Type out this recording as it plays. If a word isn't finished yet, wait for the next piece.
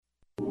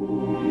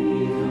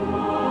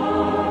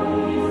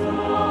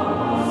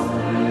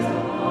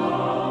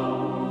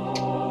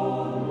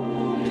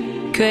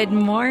Good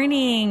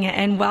morning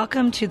and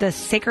welcome to the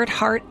Sacred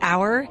Heart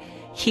Hour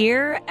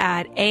here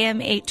at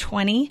AM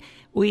 820.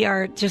 We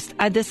are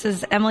this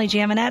is Emily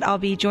Jaminet. I'll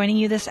be joining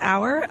you this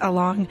hour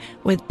along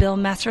with Bill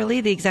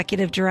Messerly, the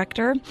Executive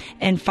Director,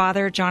 and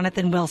Father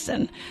Jonathan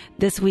Wilson.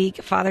 This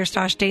week, Father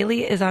Stosh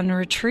Daly is on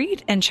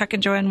retreat, and Chuck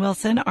and Joanne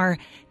Wilson are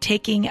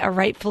taking a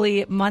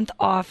rightfully month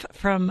off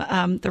from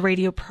the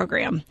radio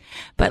program.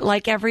 But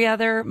like every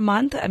other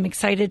month, I'm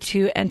excited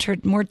to enter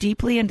more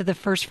deeply into the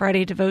First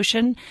Friday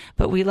devotion,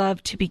 but we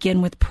love to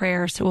begin with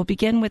prayer. So we'll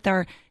begin with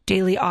our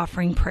daily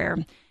offering prayer.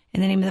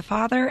 In the name of the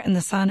Father, and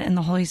the Son, and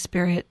the Holy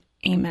Spirit,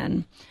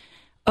 Amen.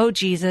 O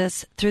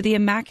Jesus, through the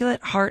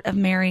Immaculate Heart of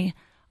Mary,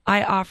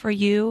 I offer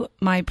you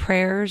my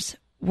prayers,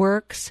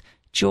 works,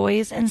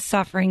 joys, and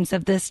sufferings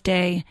of this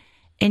day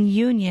in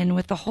union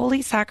with the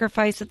holy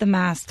sacrifice of the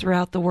Mass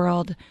throughout the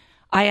world.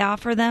 I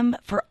offer them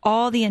for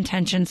all the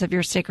intentions of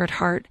your Sacred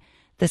Heart,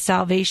 the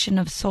salvation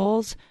of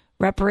souls,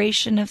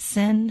 reparation of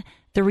sin,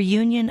 the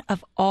reunion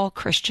of all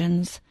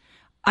Christians.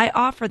 I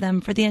offer them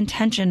for the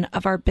intention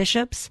of our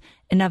bishops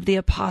and of the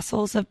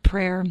apostles of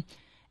prayer,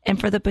 and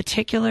for the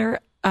particular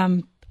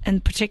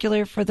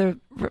for the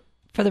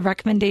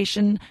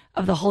recommendation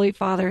of the Holy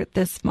Father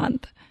this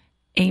month.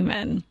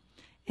 Amen.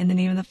 In the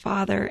name of the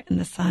Father, and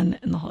the Son,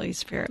 and the Holy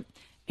Spirit.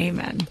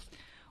 Amen.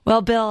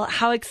 Well, Bill,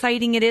 how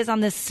exciting it is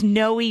on this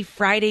snowy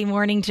Friday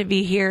morning to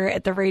be here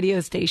at the radio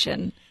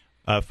station.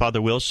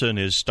 Father Wilson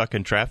is stuck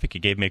in traffic. He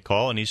gave me a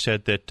call, and he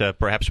said that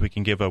perhaps we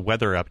can give a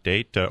weather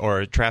update or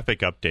a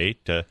traffic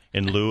update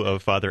in lieu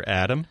of Father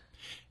Adam.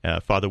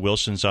 Father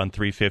Wilson's on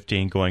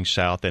 315 going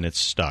south, and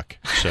it's stuck.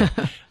 So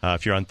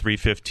if you're on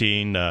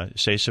 315,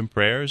 say some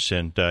prayers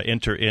and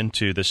enter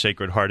into the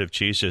Sacred Heart of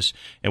Jesus.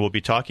 And we'll be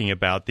talking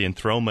about the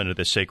enthronement of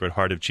the Sacred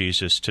Heart of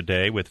Jesus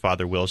today with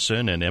Father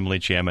Wilson and Emily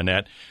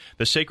Jaminet.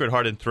 The Sacred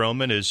Heart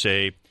enthronement is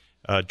a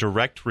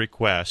direct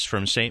request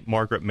from St.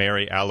 Margaret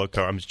Mary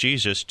Alacoque,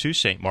 Jesus to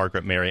St.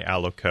 Margaret Mary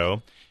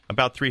Alacoque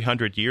about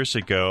 300 years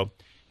ago.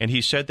 And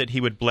he said that he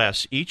would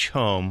bless each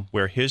home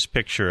where his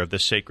picture of the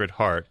Sacred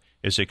Heart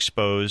is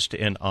exposed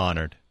and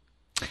honored.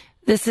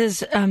 This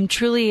is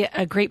truly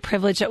a great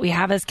privilege that we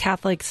have as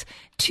Catholics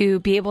to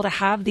be able to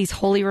have these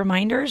holy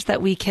reminders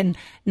that we can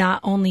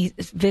not only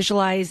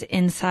visualize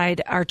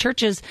inside our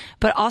churches,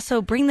 but also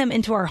bring them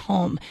into our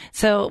home.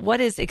 So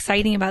what is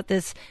exciting about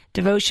this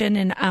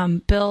devotion,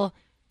 and Bill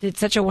did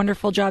such a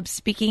wonderful job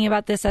speaking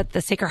about this at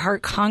the Sacred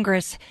Heart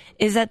Congress,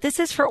 is that this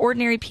is for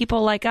ordinary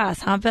people like us,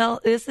 huh, Bill?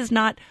 This is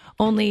not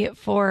only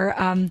for,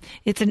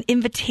 it's an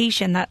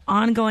invitation, that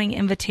ongoing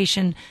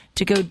invitation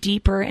to go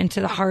deeper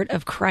into the heart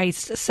of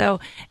Christ. So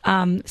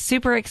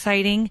super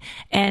exciting,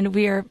 and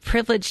we are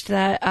privileged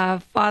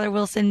that Father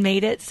Wilson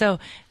made it. So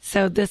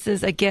this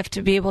is a gift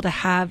to be able to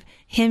have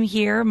him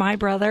here, my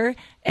brother,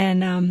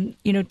 and,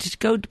 to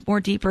go more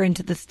deeper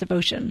into this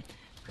devotion.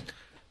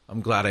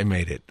 I'm glad I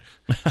made it.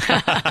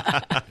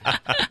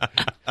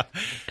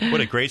 What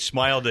a great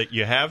smile that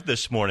you have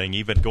this morning,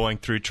 even going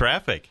through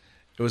traffic.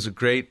 It was it's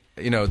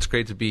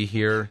great to be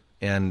here,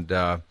 and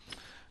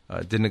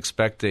didn't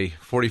expect a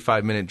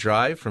 45-minute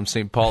drive from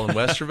St. Paul and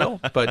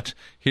Westerville, but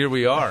here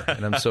we are,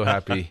 and I'm so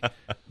happy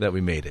that we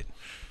made it.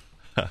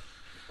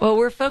 Well,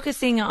 we're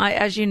focusing,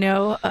 as you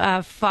know,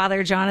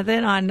 Father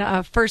Jonathan,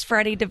 on First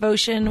Friday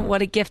devotion,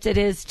 what a gift it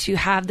is to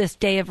have this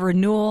day of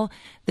renewal,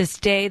 this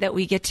day that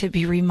we get to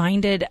be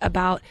reminded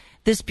about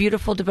this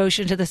beautiful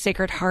devotion to the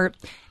Sacred Heart.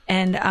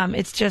 And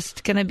it's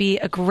just going to be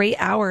a great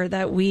hour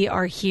that we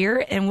are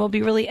here, and we'll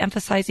be really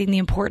emphasizing the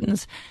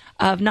importance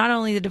of not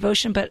only the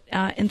devotion, but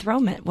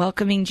enthronement,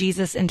 welcoming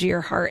Jesus into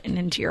your heart and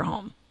into your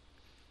home.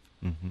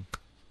 Mm-hmm.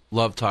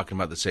 Love talking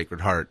about the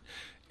Sacred Heart.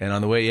 And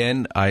on the way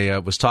in, I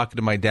was talking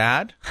to my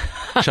dad,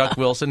 Chuck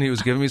Wilson. He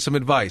was giving me some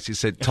advice. He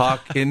said,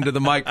 talk into the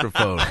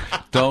microphone.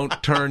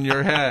 Don't turn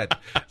your head.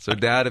 So,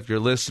 Dad, if you're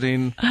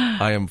listening,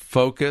 I am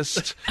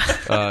focused.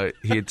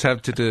 He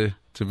attempted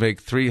to make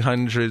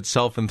 300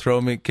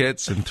 self-enthronement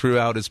kits and threw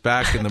out his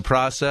back in the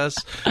process.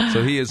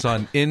 So he is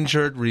on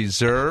injured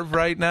reserve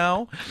right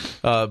now.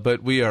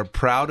 But we are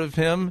proud of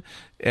him,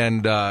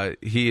 and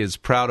he is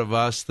proud of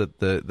us that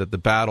the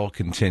battle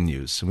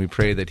continues. And we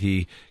pray that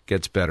he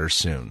gets better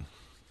soon.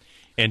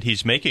 And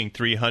he's making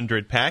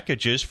 300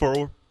 packages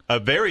for a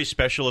very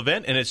special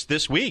event, and it's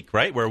this week,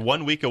 right? We're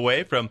 1 week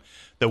away from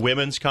the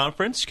Women's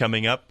Conference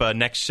coming up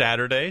next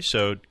Saturday.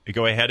 So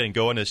go ahead and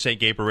go into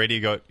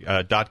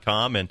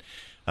stgabrielradio.com and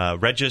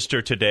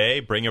register today.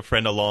 Bring a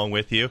friend along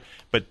with you.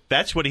 But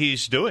that's what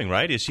he's doing,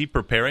 right? Is he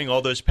preparing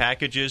all those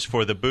packages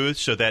for the booth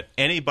so that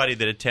anybody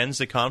that attends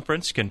the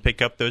conference can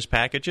pick up those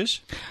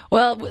packages?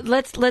 Well,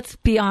 let's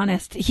be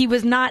honest. He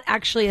was not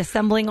actually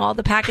assembling all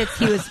the packets.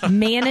 He was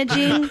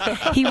managing.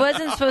 He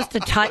wasn't supposed to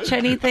touch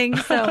anything.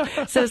 So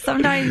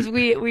sometimes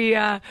we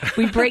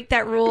break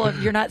that rule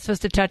of you're not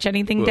supposed to touch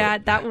anything,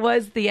 Dad. That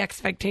was the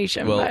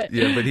expectation. But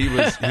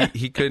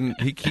he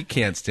couldn't. He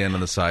can't stand on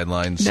the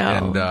sidelines.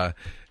 No.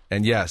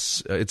 And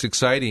yes, it's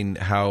exciting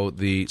how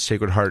the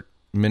Sacred Heart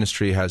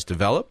ministry has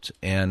developed,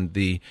 and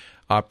the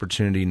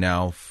opportunity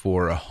now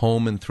for a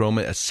home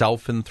enthronement, a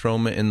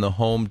self-enthronement in the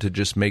home to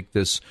just make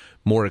this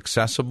more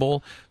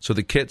accessible. So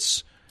the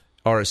kits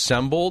are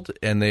assembled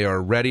and they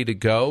are ready to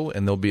go,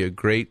 and there'll be a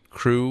great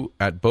crew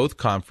at both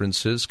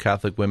conferences,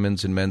 Catholic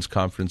Women's and Men's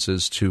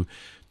Conferences, to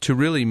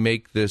really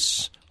make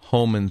this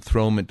home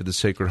enthronement to the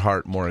Sacred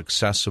Heart more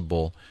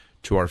accessible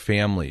to our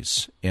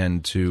families,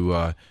 and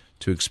to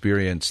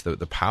experience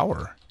the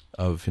power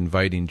of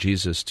inviting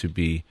Jesus to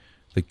be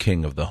the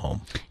king of the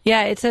home.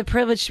 Yeah, it's a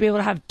privilege to be able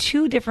to have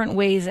two different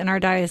ways in our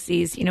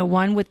diocese.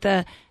 One with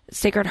the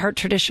Sacred Heart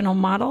traditional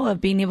model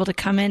of being able to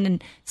come in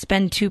and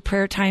spend 2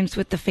 prayer times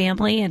with the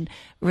family and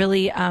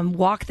really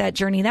walk that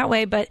journey that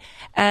way. But,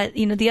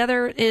 the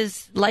other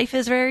is life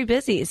is very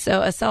busy.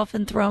 So a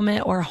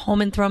self-enthronement or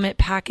home enthronement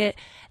packet,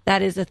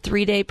 that is a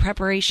 3-day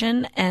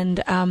preparation.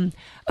 And,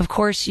 of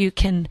course, you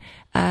can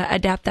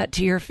adapt that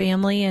to your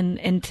family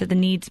and to the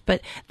needs.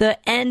 But the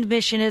end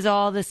mission is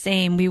all the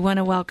same. We want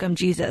to welcome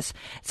Jesus.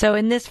 So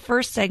in this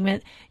first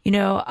segment,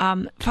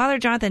 Father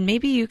Jonathan,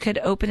 maybe you could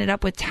open it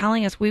up with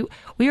telling us, we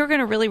are going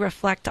to really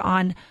reflect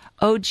on,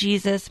 "O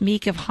Jesus,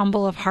 meek of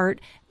humble of heart,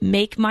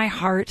 make my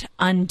heart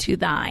unto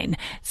thine."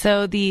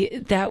 So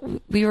that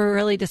we were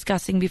really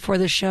discussing before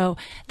the show,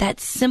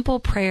 that simple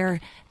prayer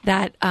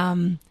that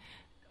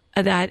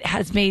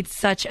has made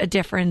such a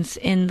difference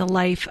in the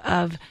life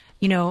of,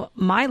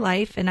 my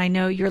life, and I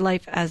know your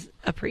life as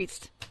a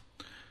priest.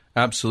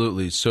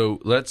 Absolutely. So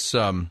let's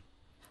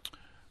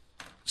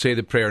say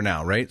the prayer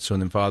now, right? So in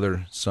the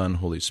Father, Son,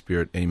 Holy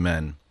Spirit,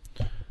 Amen.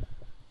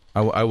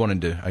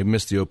 I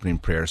missed the opening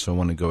prayer, so I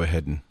want to go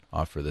ahead and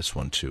offer this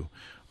one too.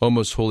 O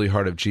most holy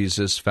heart of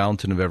Jesus,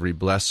 fountain of every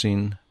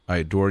blessing, I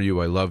adore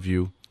you, I love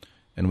you,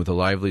 and with a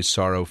lively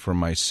sorrow for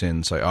my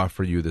sins, I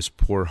offer you this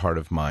poor heart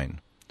of mine.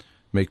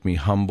 Make me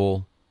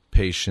humble,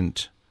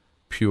 patient,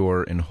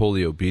 pure, and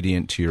wholly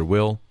obedient to your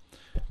will.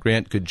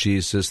 Grant, good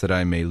Jesus, that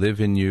I may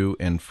live in you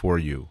and for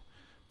you.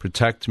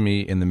 Protect me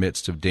in the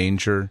midst of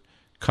danger.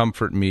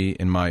 Comfort me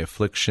in my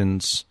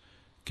afflictions.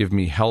 Give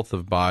me health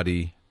of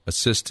body,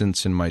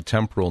 assistance in my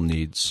temporal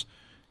needs,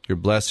 your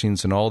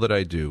blessings in all that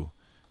I do,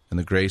 and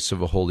the grace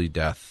of a holy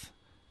death.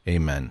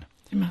 Amen.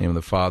 Amen. In the name of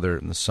the Father,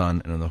 and the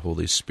Son, and of the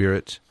Holy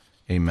Spirit.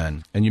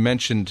 Amen. And you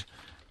mentioned,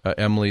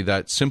 Emily,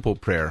 that simple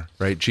prayer,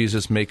 right?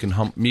 Jesus, meek and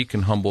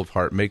humble of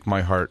heart, make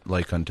my heart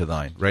like unto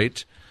thine,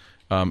 right?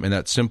 And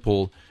that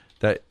simple,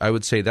 that I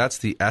would say that's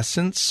the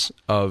essence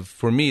of,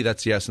 for me,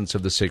 that's the essence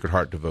of the Sacred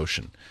Heart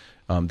devotion.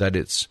 That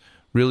it's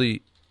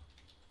really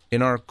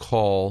in our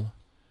call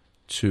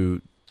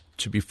to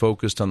be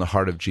focused on the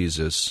heart of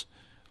Jesus.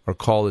 Our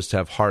call is to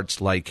have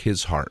hearts like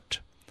his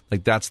heart.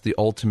 Like that's the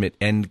ultimate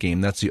end game.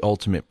 That's the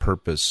ultimate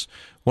purpose.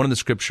 One of the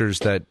scriptures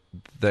that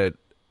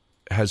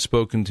has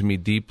spoken to me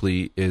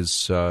deeply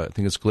is, I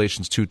think it's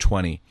Galatians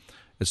 2:20.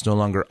 It's no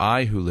longer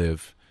I who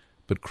live,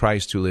 but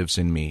Christ who lives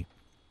in me.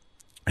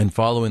 And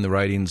following the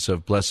writings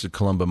of Blessed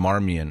Columba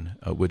Marmion,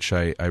 which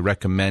I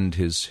recommend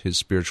his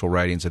spiritual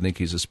writings. I think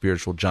he's a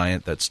spiritual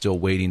giant that's still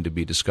waiting to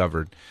be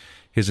discovered.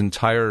 His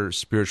entire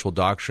spiritual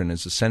doctrine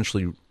is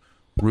essentially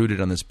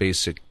rooted on this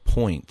basic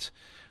point,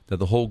 that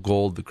the whole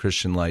goal of the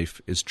Christian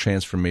life is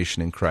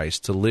transformation in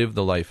Christ, to live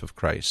the life of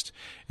Christ.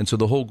 And so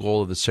the whole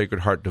goal of the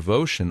Sacred Heart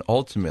devotion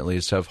ultimately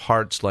is to have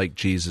hearts like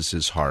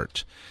Jesus'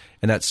 heart.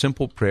 And that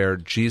simple prayer,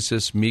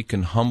 Jesus, meek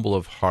and humble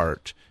of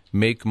heart,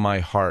 make my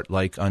heart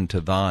like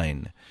unto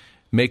thine.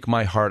 Make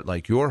my heart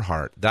like your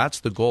heart. That's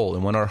the goal.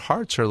 And when our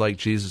hearts are like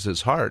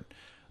Jesus' heart,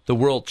 the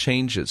world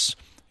changes.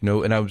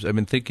 And I've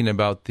been thinking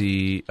about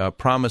the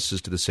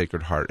promises to the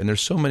Sacred Heart. And there's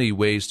so many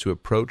ways to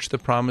approach the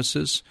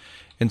promises.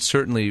 And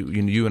certainly,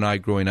 you and I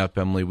growing up,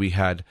 Emily, we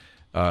had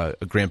a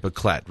Grandpa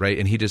Klett, right?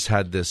 And he just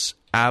had this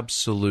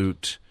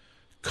absolute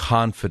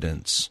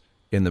confidence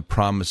in the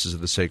promises of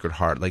the Sacred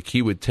Heart. Like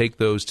he would take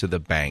those to the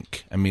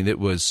bank. I mean, it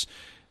was,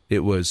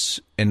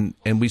 and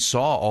we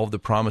saw all of the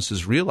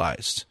promises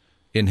realized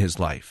in his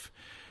life.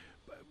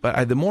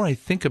 But the more I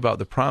think about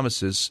the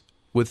promises,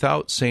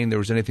 without saying there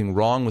was anything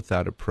wrong with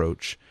that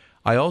approach,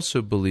 I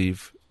also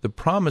believe the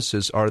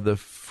promises are the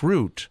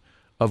fruit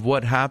of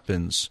what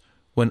happens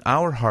when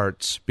our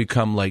hearts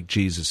become like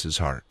Jesus'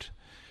 heart.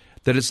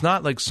 That it's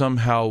not like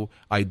somehow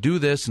I do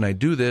this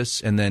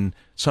and then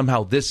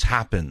somehow this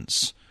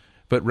happens.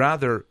 But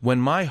rather,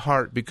 when my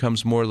heart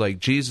becomes more like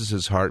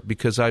Jesus' heart,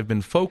 because I've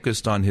been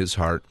focused on his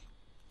heart,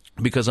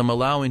 because I'm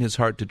allowing his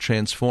heart to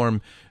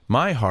transform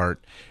my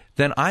heart,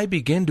 then I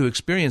begin to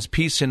experience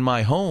peace in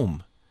my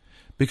home.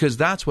 Because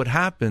that's what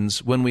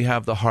happens when we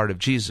have the heart of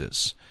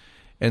Jesus.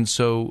 And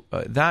so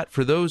that,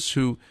 for those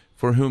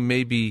for whom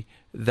maybe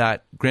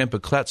that Grandpa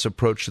Klett's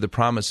approach to the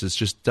promises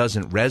just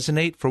doesn't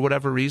resonate for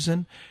whatever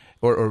reason,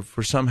 or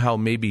for somehow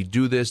maybe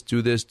do this,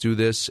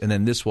 and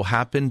then this will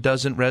happen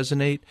doesn't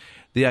resonate,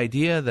 the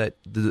idea that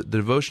the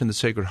devotion of the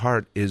Sacred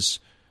Heart is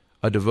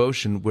a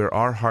devotion where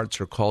our hearts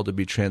are called to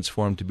be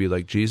transformed to be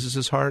like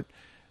Jesus' heart,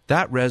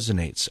 that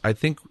resonates, I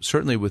think,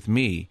 certainly with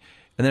me.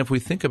 And then if we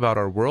think about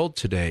our world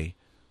today,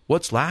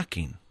 what's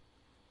lacking?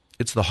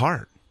 It's the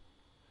heart.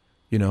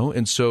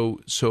 And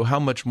so how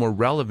much more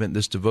relevant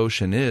this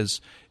devotion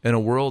is in a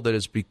world that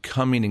is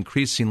becoming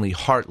increasingly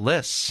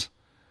heartless.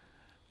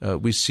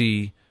 We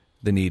see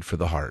the need for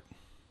the heart.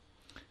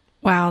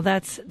 Wow,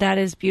 that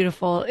is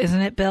beautiful,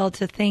 isn't it, Bill?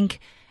 To think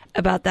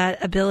about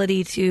that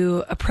ability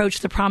to approach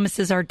the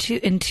promises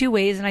in two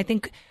ways, and I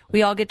think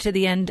we all get to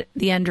the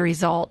end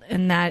result,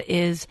 and that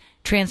is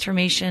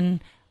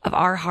transformation of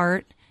our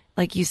heart,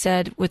 like you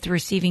said, with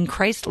receiving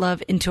Christ's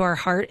love into our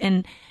heart.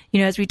 And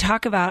as we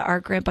talk about our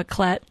Grandpa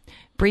Klett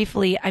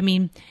briefly, I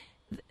mean,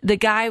 the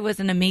guy was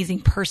an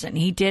amazing person.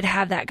 He did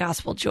have that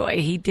gospel joy.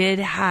 He did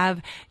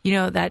have,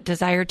 that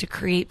desire to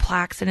create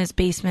plaques in his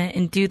basement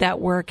and do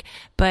that work.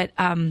 But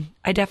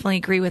I definitely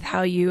agree with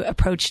how you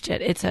approached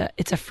it.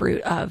 It's a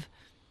fruit of.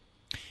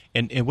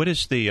 And what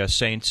is the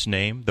saint's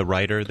name, the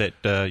writer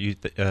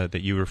that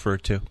you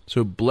referred to?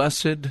 So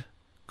Blessed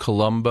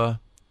Columba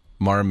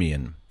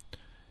Marmion,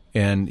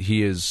 and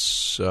he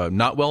is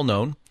not well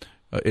known.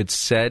 It's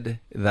said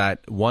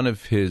that one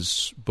of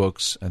his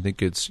books, I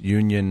think it's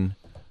Union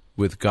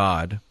with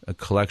God, a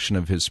collection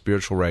of his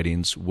spiritual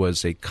writings,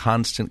 was a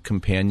constant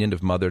companion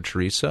of Mother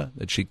Teresa,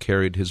 that she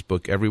carried his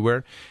book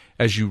everywhere.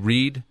 As you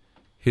read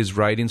his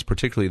writings,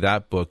 particularly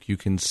that book, you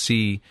can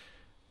see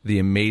the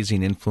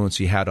amazing influence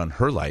he had on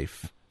her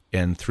life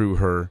and through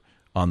her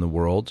on the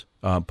world.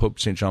 Pope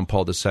St. John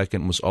Paul II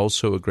was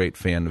also a great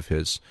fan of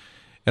his.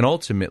 And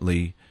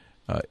ultimately,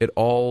 it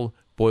all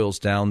boils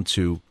down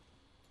to,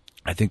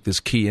 I think,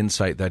 this key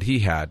insight that he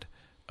had,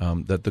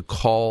 that the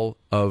call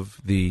of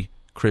the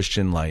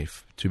Christian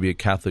life, to be a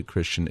Catholic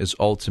Christian, is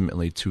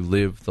ultimately to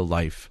live the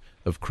life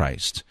of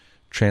Christ,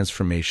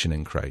 transformation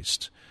in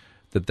Christ.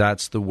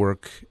 That's the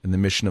work and the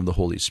mission of the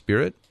Holy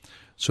Spirit,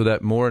 so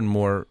that more and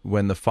more,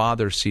 when the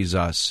Father sees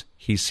us,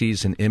 he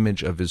sees an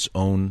image of his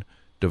own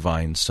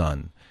divine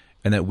Son,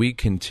 and that we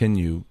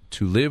continue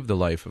to live the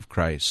life of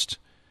Christ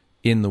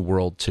in the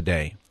world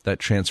today, that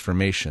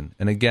transformation.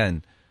 And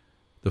again,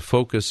 the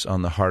focus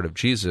on the heart of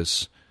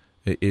Jesus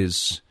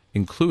is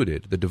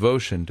included, the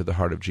devotion to the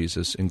heart of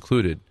Jesus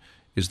included,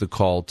 is the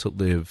call to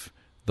live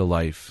the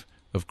life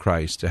of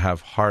Christ, to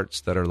have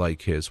hearts that are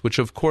like his, which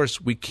of course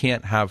we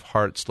can't have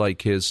hearts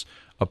like his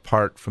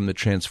apart from the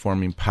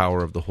transforming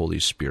power of the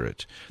Holy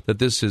Spirit, that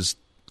this is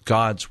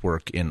God's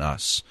work in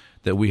us,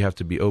 that we have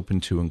to be open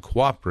to and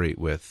cooperate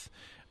with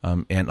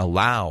and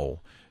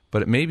allow.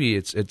 But maybe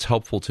it's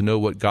helpful to know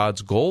what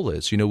God's goal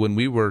is. When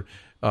we were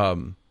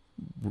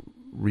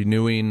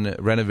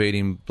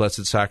renovating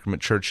Blessed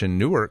Sacrament Church in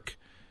Newark,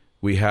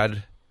 we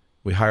hired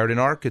an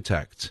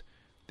architect.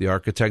 The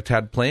architect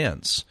had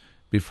plans.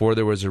 Before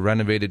there was a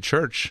renovated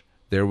church,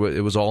 it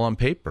was all on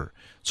paper.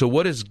 So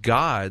what is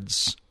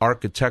God's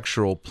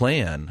architectural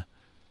plan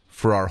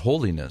for our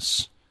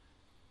holiness?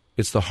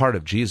 It's the heart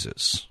of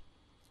Jesus.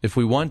 If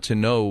we want to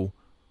know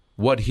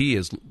what he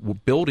is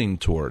building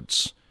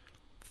towards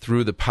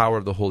through the power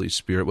of the Holy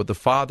Spirit, what the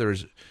Father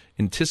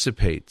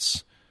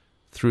anticipates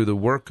through the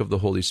work of the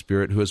Holy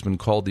Spirit, who has been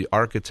called the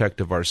architect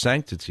of our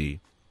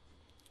sanctity,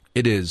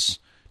 it is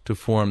to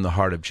form the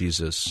heart of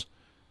Jesus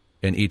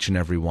in each and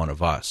every one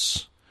of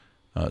us,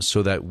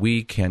 so that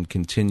we can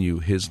continue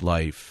his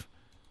life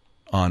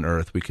on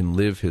earth. We can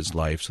live his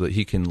life so that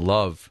he can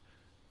love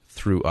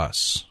through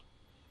us.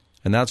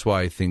 And that's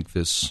why I think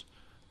this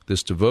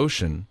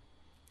devotion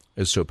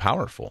is so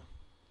powerful,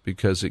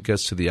 because it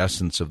gets to the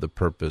essence of the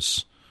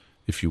purpose,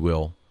 if you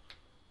will,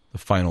 the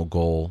final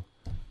goal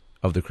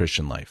of the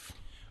Christian life.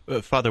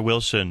 Father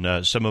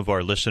Wilson, some of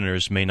our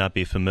listeners may not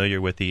be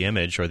familiar with the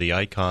image or the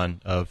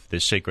icon of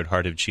the Sacred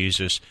Heart of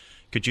Jesus.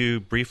 Could you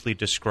briefly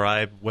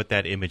describe what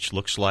that image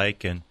looks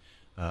like and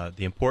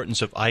the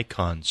importance of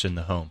icons in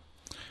the home?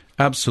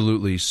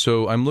 Absolutely.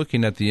 So I'm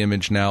looking at the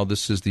image now.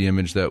 This is the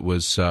image that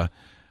was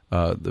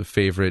the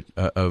favorite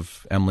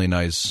of Emily and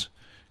I's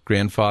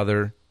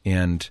grandfather,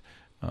 and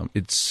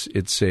it's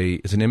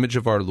an image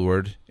of our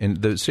Lord.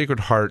 And the Sacred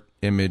Heart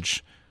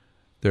image,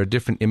 there are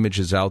different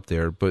images out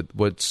there, but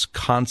what's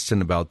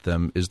constant about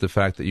them is the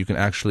fact that you can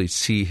actually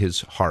see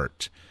his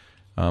heart.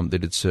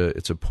 That it's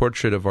a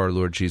portrait of our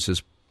Lord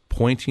Jesus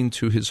pointing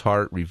to his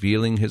heart,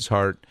 revealing his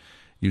heart.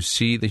 You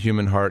see the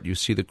human heart. You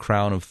see the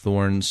crown of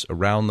thorns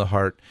around the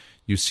heart.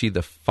 You see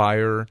the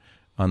fire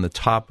on the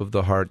top of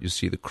the heart. You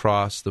see the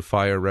cross, the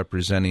fire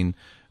representing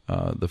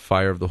the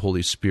fire of the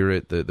Holy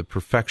Spirit, the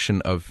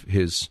perfection of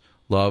his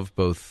love,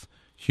 both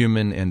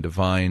human and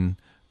divine.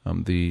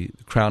 The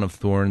crown of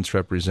thorns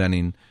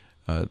representing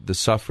the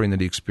suffering that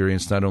he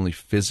experienced, not only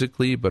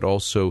physically but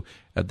also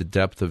at the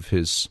depth of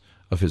his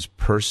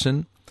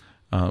person.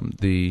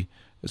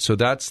 So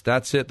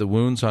that's it. The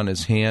wounds on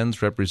his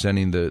hands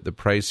representing the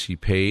price he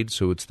paid.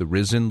 So it's the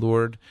risen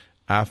Lord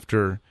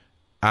after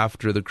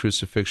the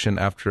crucifixion,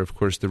 after, of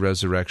course, the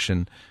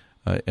resurrection.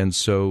 And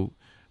so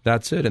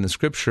that's it. And the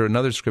scripture,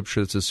 another scripture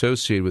that's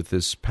associated with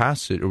this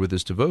passage or with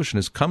this devotion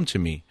is, "Come to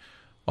me,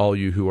 all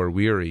you who are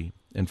weary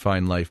and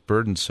find life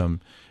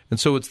burdensome." And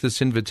so it's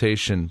this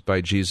invitation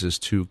by Jesus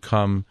to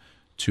come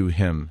to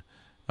him.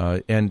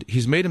 And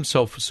he's made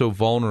himself so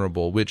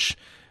vulnerable, which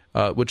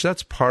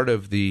that's part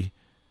of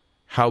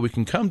how we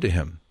can come to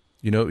him.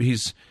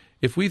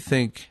 If we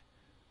think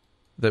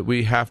that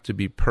we have to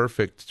be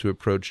perfect to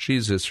approach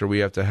Jesus, or we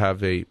have to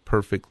have a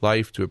perfect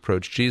life to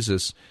approach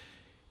Jesus,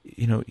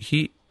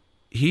 he's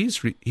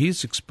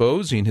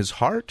exposing his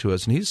heart to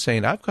us, and he's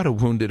saying, I've got a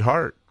wounded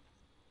heart.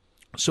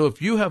 So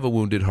if you have a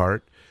wounded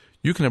heart,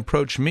 you can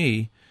approach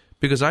me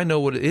because I know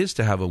what it is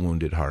to have a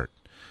wounded heart.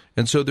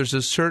 And so there's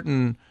a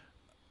certain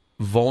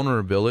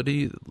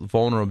vulnerability.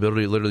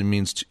 Vulnerability literally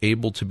means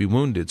able to be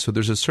wounded. So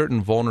there's a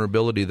certain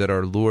vulnerability that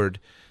our Lord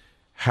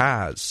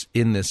has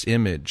in this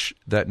image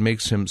that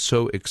makes him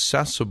so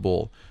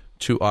accessible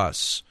to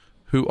us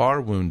who are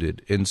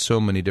wounded in so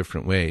many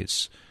different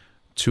ways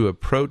to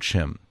approach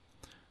him.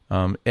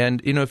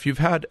 And if you've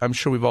had, I'm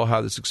sure we've all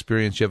had this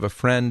experience, you have a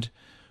friend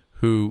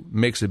who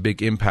makes a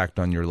big impact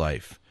on your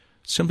life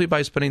simply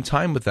by spending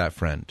time with that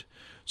friend.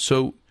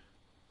 So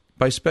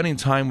by spending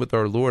time with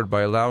our Lord,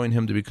 by allowing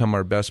him to become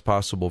our best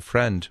possible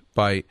friend,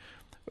 by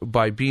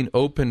being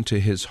open to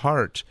his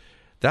heart,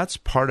 that's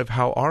part of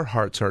how our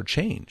hearts are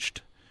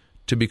changed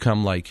to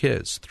become like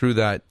his through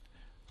that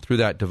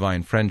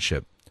divine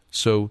friendship.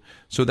 So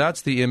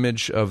that's the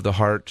image of the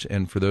heart.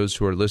 And for those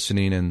who are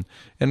listening,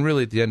 and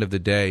really at the end of the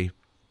day,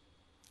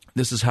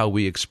 this is how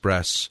we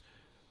express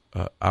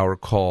our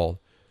call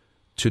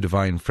to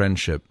divine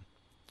friendship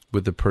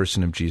with the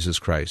person of Jesus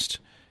Christ,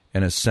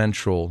 and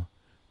essential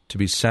to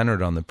be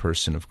centered on the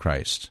person of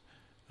Christ.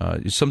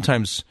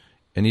 Sometimes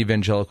an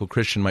evangelical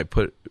Christian might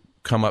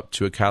come up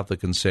to a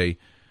Catholic and say,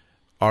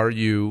 do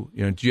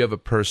you have a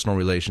personal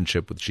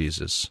relationship with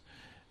Jesus?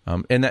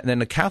 And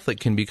then a Catholic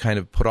can be kind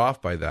of put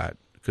off by that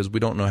because we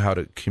don't know how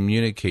to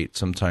communicate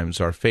sometimes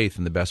our faith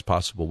in the best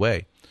possible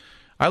way.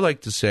 I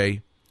like to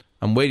say,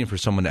 I'm waiting for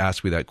someone to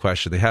ask me that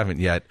question. They haven't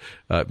yet,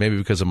 maybe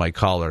because of my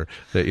collar.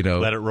 Let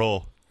it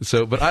roll.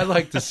 So, but I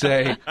like to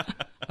say,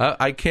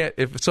 I can't.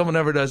 If someone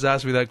ever does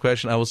ask me that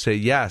question, I will say,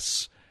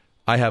 yes,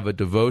 I have a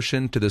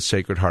devotion to the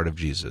Sacred Heart of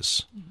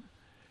Jesus.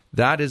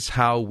 That is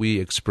how we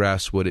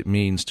express what it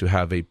means to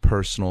have a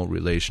personal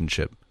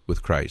relationship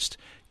with Christ.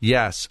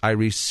 Yes, I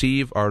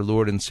receive our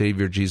Lord and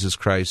Savior Jesus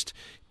Christ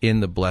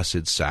in the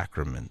Blessed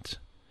Sacrament.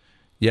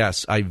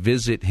 Yes, I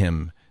visit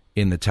him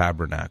in the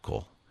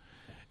tabernacle.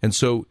 And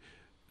so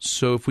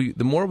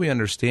the more we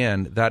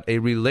understand that a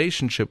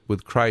relationship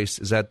with Christ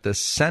is at the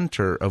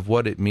center of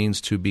what it means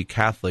to be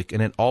Catholic,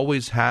 and it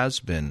always has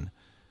been,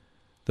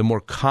 the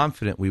more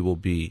confident we will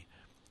be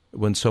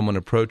when someone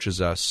approaches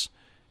us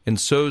and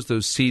sows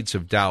those seeds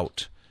of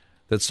doubt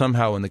that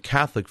somehow in the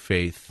Catholic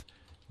faith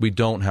we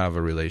don't have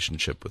a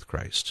relationship with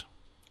Christ.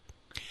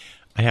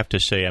 I have to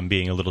say I'm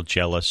being a little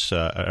jealous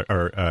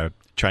or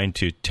trying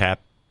to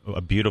tap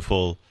a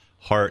beautiful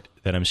heart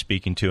that I'm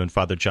speaking to in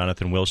Father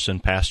Jonathan Wilson,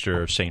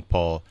 pastor of St.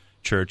 Paul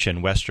Church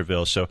in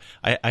Westerville. So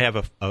I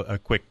have a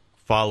quick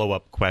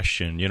follow-up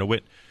question.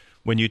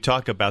 When you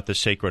talk about the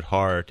Sacred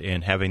Heart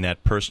and having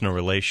that personal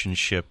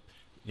relationship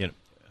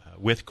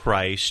with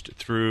Christ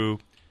through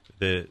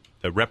the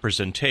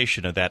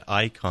representation of that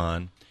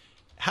icon,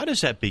 how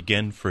does that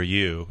begin for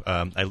you?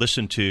 I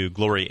listened to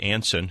Gloria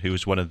Anson, who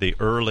was one of the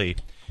early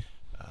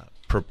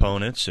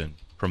proponents and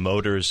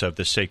promoters of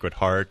the Sacred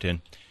Heart,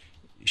 and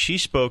she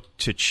spoke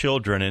to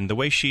children, and the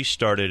way she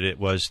started it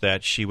was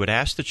that she would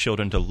ask the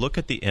children to look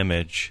at the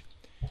image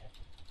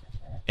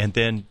and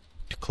then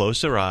to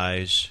close their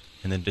eyes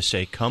and then to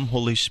say, "Come,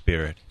 Holy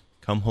Spirit,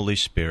 come, Holy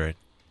Spirit,"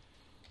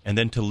 and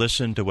then to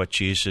listen to what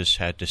Jesus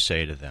had to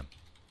say to them.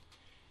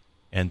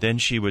 And then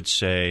she would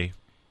say,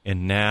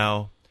 "And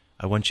now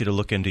I want you to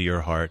look into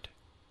your heart,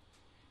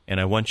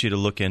 and I want you to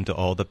look into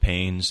all the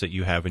pains that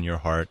you have in your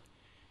heart,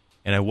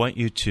 and I want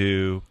you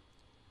to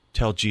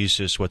tell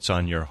Jesus what's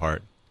on your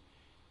heart."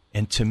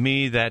 And to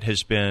me, that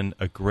has been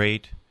a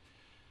great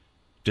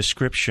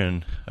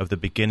description of the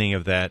beginning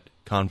of that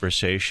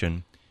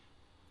conversation.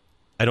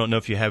 I don't know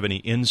if you have any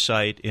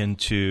insight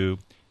into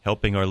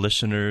helping our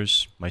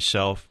listeners,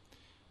 myself,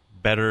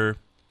 better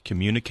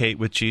communicate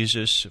with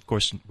Jesus. Of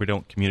course, we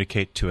don't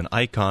communicate to an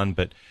icon,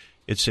 but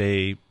it's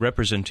a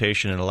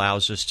representation that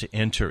allows us to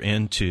enter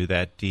into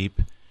that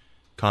deep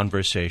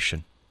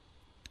conversation.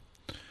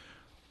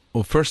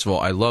 Well, first of all,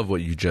 I love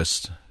what you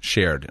just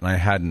shared, and I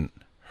hadn't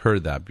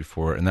heard that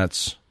before, and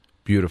that's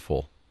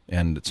beautiful.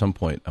 And at some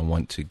point, I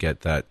want to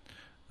get that,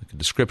 like a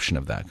description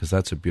of that, because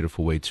that's a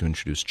beautiful way to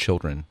introduce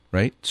children,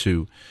 right?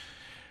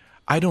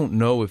 I don't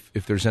know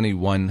if there's any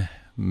one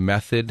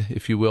method,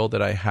 if you will,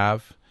 that I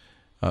have.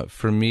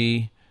 For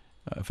me,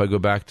 if I go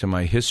back to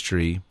my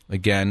history,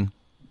 again,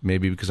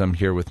 maybe because I'm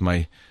here with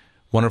my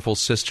wonderful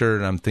sister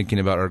and I'm thinking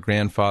about our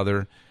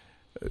grandfather,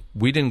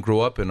 we didn't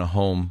grow up in a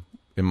home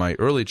in my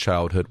early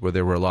childhood where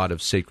there were a lot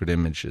of sacred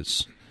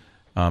images.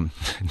 Now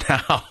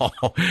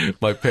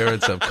my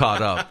parents have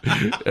caught up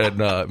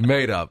and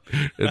made up,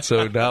 and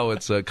so now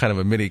it's a kind of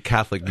a mini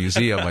Catholic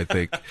museum, I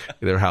think,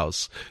 in their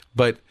house.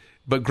 But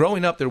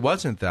growing up, there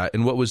wasn't that,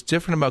 and what was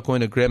different about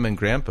going to Grandma and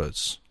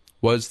Grandpa's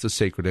was the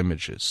sacred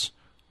images,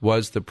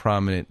 was the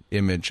prominent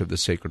image of the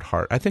Sacred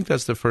Heart. I think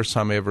that's the first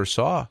time I ever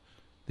saw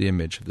the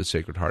image of the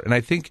Sacred Heart, and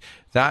I think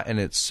that in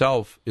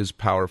itself is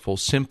powerful.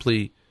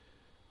 Simply,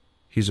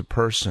 he's a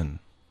person.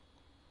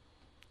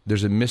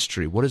 There's a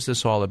mystery. What is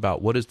this all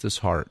about? What is this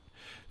heart?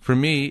 For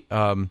me,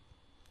 when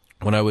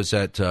I was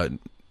at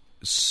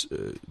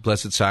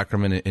Blessed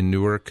Sacrament in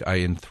Newark, I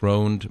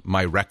enthroned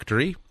my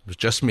rectory. It was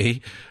just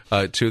me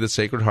to the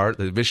Sacred Heart.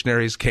 The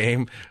missionaries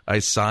came. I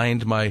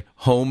signed my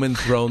home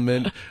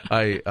enthronement.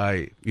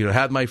 I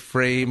had my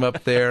frame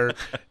up there.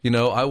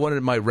 I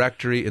wanted my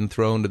rectory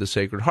enthroned to the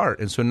Sacred Heart,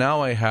 and so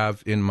now I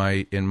have in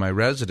my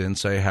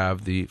residence, I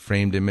have the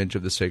framed image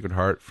of the Sacred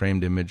Heart,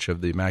 framed image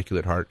of the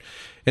Immaculate Heart,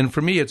 and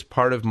for me, it's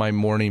part of my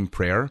morning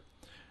prayer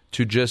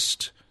to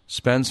just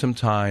spend some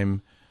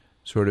time,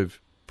 sort of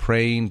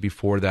praying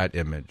before that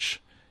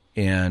image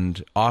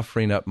and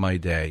offering up my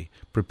day,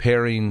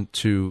 preparing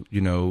to,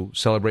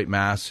 celebrate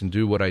Mass and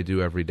do what I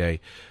do every day.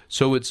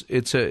 So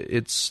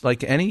it's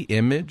like any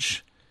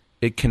image,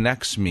 it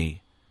connects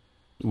me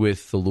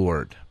with the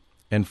Lord.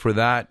 And for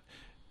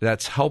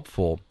that's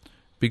helpful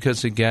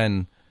because,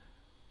 again,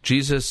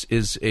 Jesus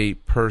is a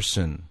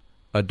person,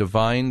 a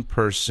divine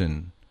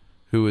person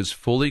who is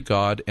fully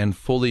God and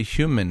fully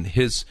human.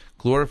 His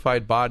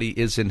glorified body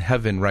is in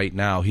heaven right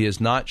now. He has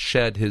not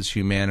shed his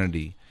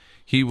humanity.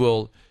 He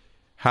will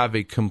have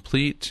a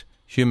complete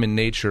human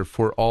nature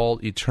for all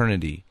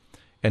eternity,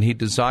 and he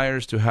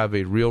desires to have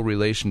a real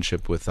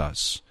relationship with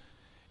us.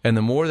 And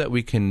the more that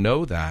we can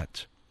know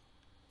that,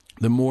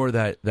 the more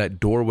that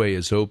doorway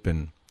is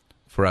open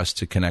for us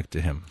to connect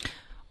to him.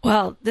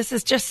 Well, this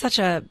is just such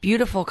a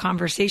beautiful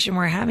conversation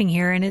we're having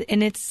here,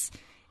 and it's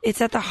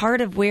at the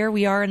heart of where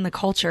we are in the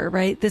culture,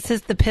 right? This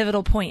is the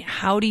pivotal point.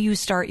 How do you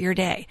start your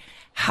day?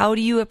 How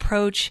do you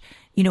approach,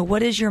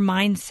 what is your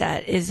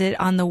mindset? Is it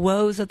on the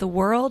woes of the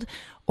world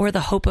or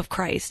the hope of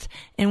Christ?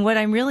 And what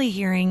I'm really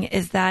hearing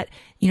is that,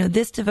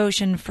 this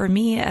devotion for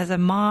me as a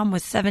mom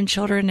with 7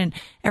 children and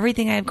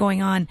everything I have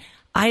going on,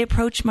 I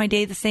approach my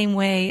day the same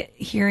way,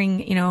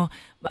 hearing,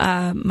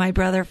 my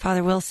brother,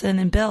 Father Wilson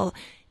and Bill,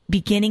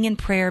 beginning in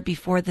prayer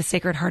before the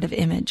Sacred Heart of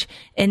Image.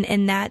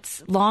 And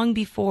that's long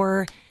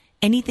before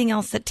anything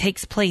else that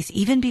takes place,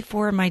 even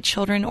before my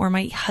children or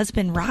my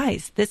husband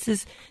rise. This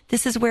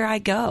is where I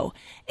go.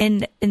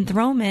 And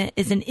enthronement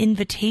is an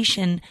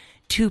invitation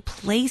to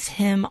place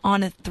him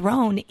on a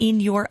throne in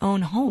your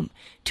own home,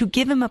 to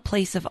give him a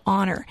place of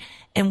honor.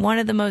 And one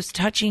of the most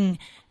touching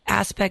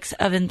aspects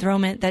of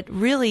enthronement that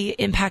really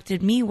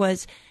impacted me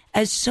was,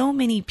 as so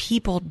many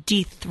people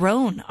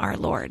dethrone our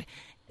Lord,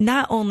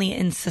 not only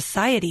in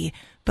society,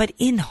 but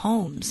in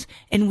homes.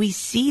 And we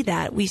see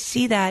that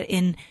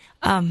in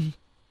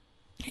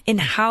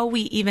how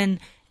we even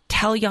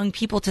tell young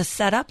people to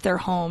set up their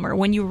home, or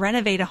when you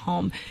renovate a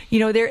home,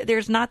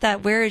 there's not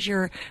that where's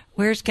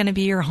going to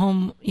be your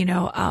home,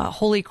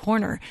 holy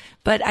corner.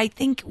 But I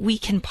think we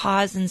can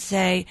pause and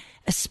say,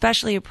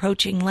 especially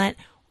approaching Lent,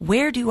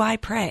 where do I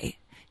pray?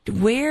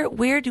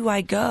 Where do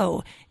I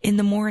go in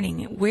the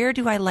morning? Where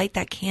do I light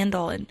that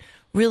candle and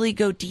really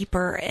go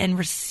deeper and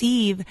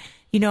receive?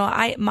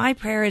 My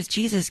prayer is,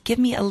 Jesus, give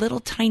me a little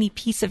tiny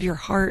piece of your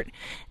heart,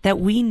 that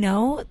we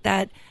know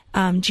that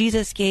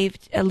Jesus gave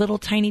a little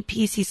tiny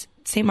piece,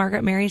 St.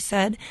 Margaret Mary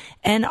said,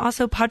 and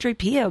also Padre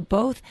Pio,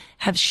 both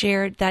have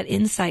shared that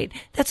insight.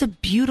 That's a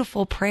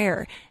beautiful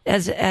prayer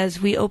as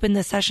we open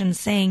the session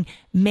saying,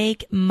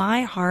 make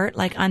my heart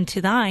like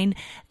unto thine.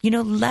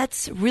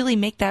 Let's really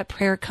make that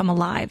prayer come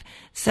alive.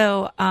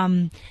 So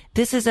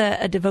this is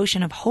a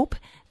devotion of hope.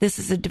 This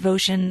is a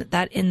devotion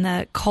that in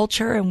the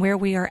culture and where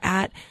we are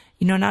at,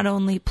 not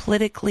only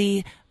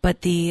politically,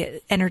 but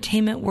the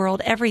entertainment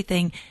world,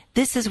 everything,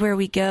 this is where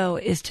we go,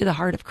 is to the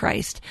heart of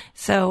Christ.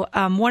 So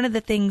one of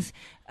the things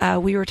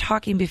we were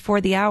talking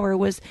before the hour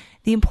was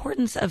the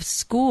importance of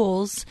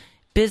schools,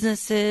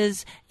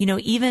 businesses,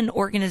 even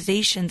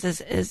organizations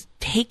as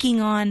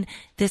taking on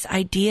this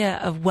idea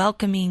of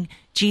welcoming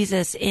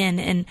Jesus in.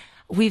 And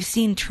we've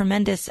seen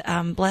tremendous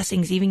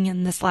blessings even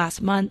in this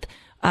last month.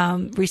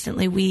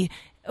 Recently,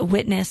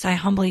 I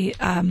humbly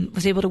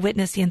was able to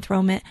witness the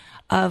enthronement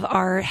of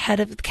our head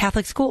of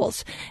Catholic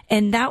schools.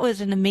 And that was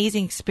an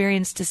amazing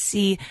experience to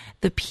see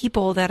the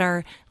people that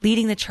are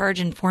leading the charge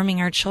and forming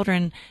our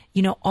children,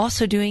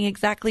 also doing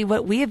exactly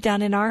what we have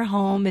done in our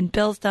home, and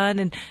Bill's done,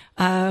 and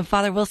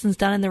Father Wilson's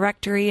done in the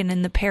rectory and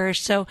in the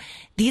parish. So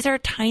these are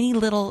tiny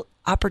little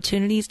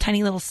opportunities,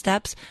 tiny little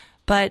steps,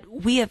 but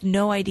we have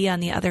no idea on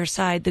the other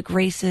side the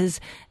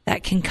graces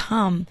that can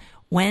come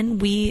when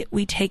we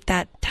take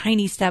that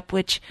tiny step,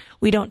 which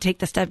we don't take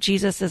the step.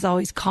 Jesus is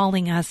always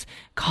calling us.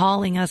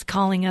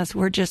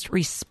 We're just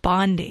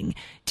responding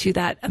to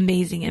that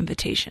amazing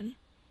invitation.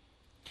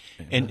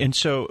 And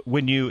so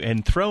when you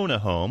enthrone a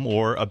home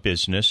or a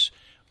business,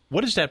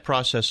 what is that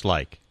process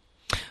like?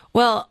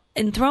 Well,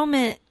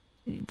 enthronement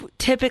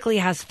typically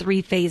has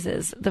 3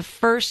 phases. The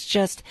first,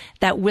 just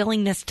that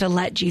willingness to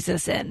let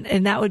Jesus in,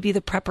 and that would be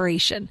the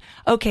preparation.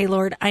 Okay,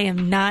 Lord, I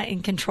am not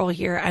in control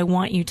here. I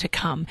want you to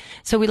come.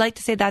 So we like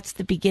to say that's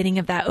the beginning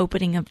of that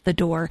opening of the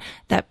door,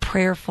 that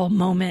prayerful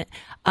moment.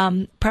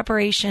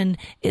 Preparation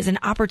is an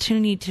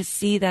opportunity to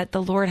see that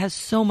the Lord has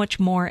so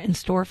much more in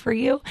store for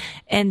you,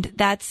 and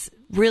that's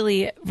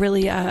really,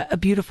 really a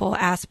beautiful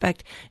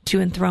aspect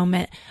to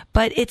enthronement.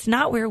 But it's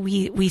not where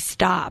we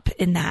stop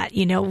in that.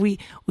 We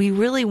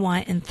really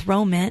want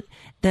enthronement,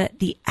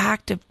 the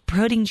act of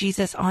putting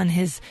Jesus on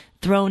his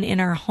throne in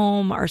our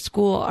home, our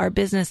school, our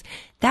business.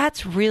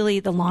 That's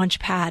really the launch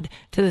pad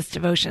to this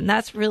devotion.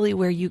 That's really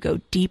where you go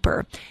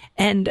deeper.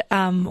 And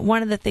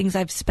one of the things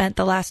I've spent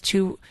the last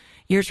 2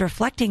 years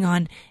reflecting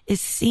on is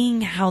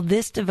seeing how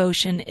this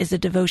devotion is a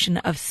devotion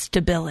of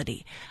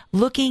stability,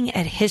 looking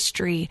at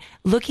history,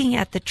 looking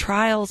at the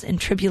trials and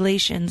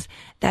tribulations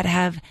that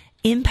have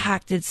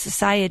impacted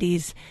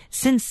societies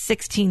since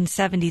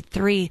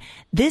 1673.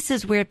 This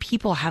is where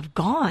people have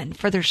gone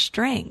for their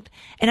strength.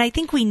 And I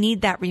think we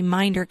need that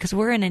reminder because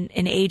we're in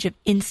an age of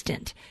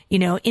instant.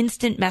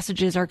 Instant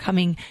messages are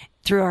coming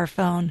through our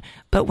phone.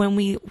 But when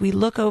we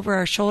look over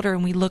our shoulder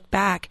and we look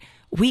back,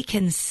 we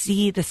can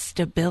see the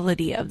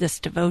stability of this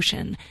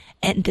devotion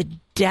and the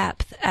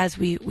depth, as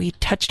we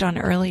touched on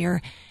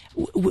earlier.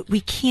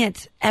 We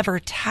can't ever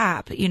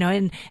tap,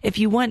 and if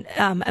you want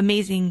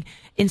amazing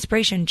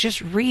inspiration,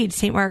 just read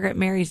St. Margaret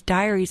Mary's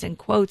diaries and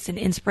quotes and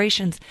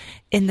inspirations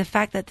in the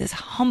fact that this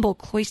humble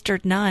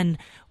cloistered nun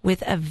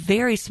with a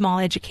very small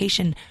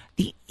education,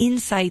 the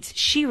insights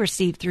she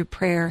received through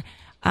prayer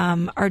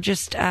are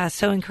just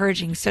so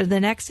encouraging. So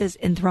the next is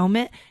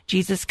enthronement.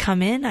 Jesus,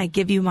 come in. I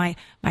give you my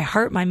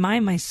heart, my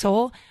mind, my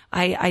soul.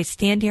 I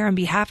stand here on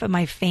behalf of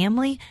my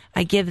family.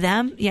 I give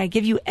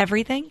you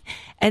everything.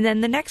 And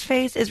then the next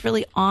phase is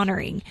really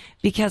honoring,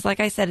 because like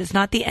I said, it's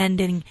not the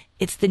ending,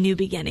 it's the new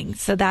beginning.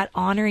 So that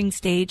honoring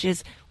stage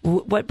is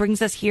what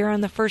brings us here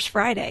on the first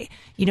Friday.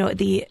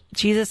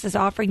 Jesus is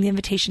offering the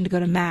invitation to go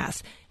to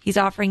Mass. He's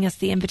offering us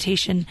the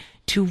invitation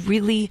to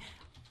really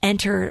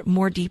enter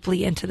more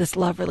deeply into this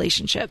love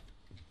relationship.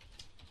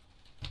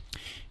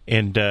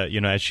 And,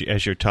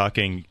 as you're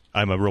talking,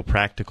 I'm a real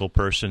practical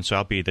person, so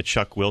I'll be the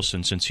Chuck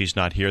Wilson since he's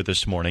not here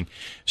this morning.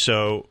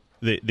 So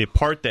the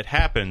part that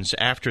happens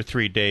after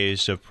 3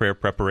 days of prayer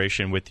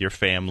preparation with your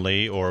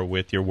family or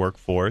with your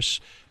workforce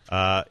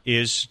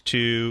is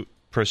to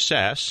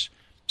process,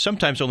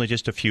 sometimes only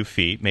just a few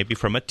feet, maybe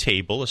from a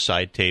table, a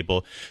side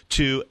table,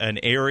 to an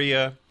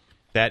area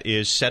that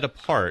is set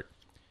apart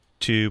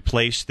to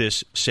place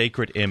this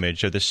sacred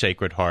image of the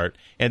Sacred Heart,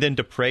 and then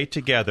to pray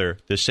together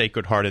the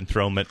Sacred Heart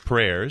enthronement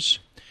prayers.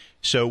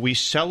 So we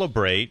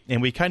celebrate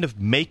and we kind of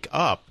make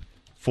up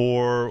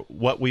for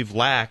what we've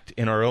lacked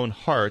in our own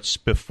hearts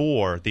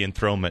before the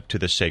enthronement to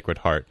the Sacred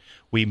Heart.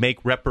 We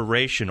make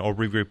reparation, or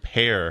we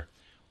repair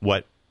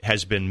what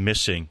has been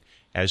missing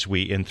as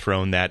we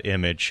enthrone that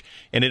image.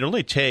 And it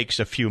only takes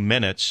a few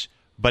minutes,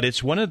 but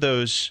it's one of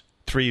those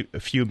a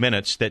few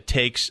minutes that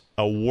takes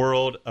a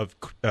world of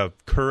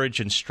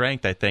courage and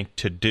strength, I think,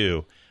 to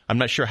do. I'm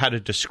not sure how to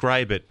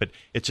describe it, but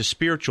it's a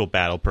spiritual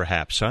battle,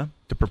 perhaps, to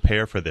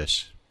prepare for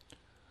this.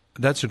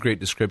 That's a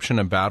great description,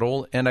 a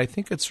battle, and I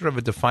think it's sort of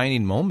a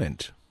defining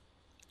moment.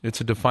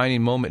 It's a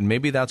defining moment, and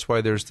maybe that's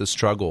why there's the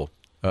struggle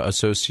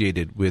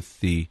associated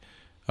with the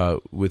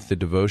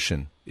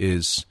devotion.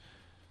 Is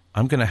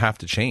I'm going to have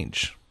to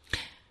change.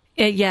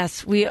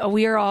 Yes, we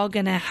are all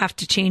going to have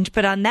to change.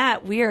 But on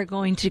that, we are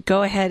going to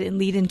go ahead and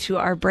lead into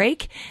our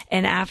break.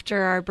 And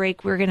after our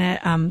break, we're going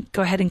to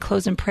go ahead and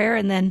close in prayer.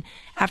 And then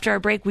after our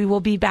break, we will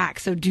be back.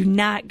 So do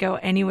not go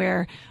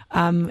anywhere.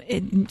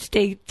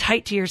 Stay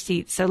tight to your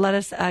seats. So let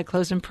us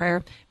close in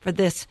prayer for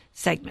this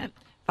segment.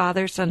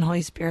 Father, Son,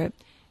 Holy Spirit,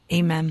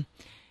 amen.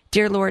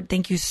 Dear Lord,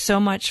 thank you so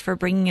much for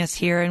bringing us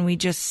here. And we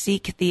just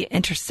seek the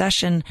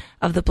intercession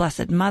of the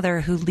Blessed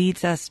Mother who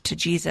leads us to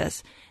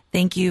Jesus.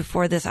 Thank you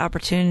for this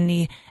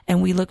opportunity,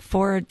 and we look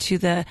forward to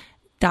the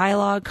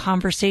dialogue,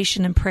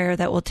 conversation, and prayer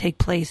that will take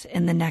place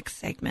in the next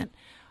segment.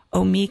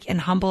 O meek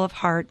and humble of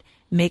heart,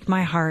 make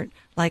my heart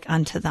like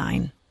unto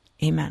thine.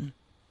 Amen.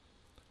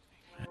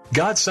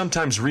 God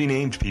sometimes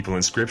renamed people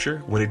in Scripture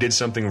when he did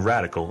something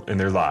radical in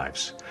their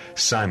lives.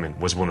 Simon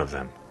was one of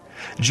them.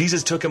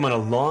 Jesus took him on a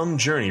long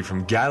journey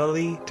from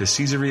Galilee to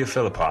Caesarea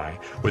Philippi,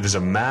 where there's a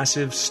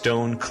massive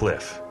stone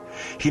cliff.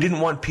 He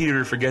didn't want Peter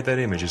to forget that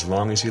image as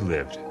long as he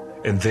lived.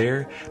 And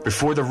there,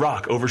 before the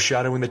rock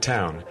overshadowing the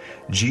town,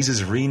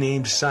 Jesus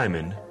renamed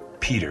Simon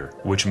Peter,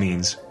 which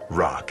means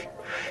rock.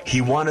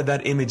 He wanted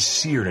that image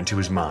seared into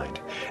his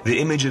mind, the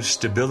image of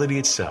stability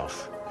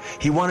itself.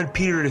 He wanted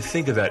Peter to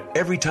think of that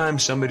every time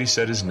somebody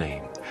said his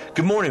name.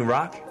 Good morning,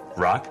 Rock.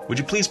 Rock, would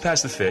you please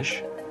pass the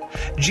fish?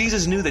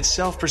 Jesus knew that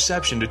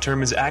self-perception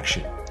determines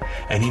action,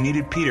 and he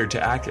needed Peter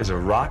to act as a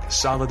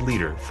rock-solid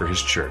leader for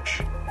his church.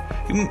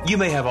 You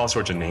may have all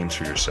sorts of names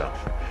for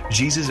yourself.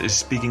 Jesus is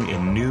speaking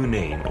a new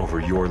name over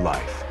your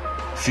life.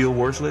 Feel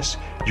worthless?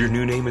 Your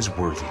new name is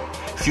worthy.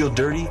 Feel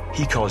dirty?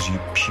 He calls you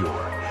pure.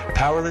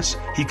 Powerless?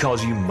 He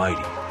calls you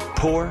mighty.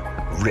 Poor?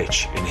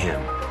 Rich in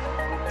him.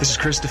 This is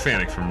Chris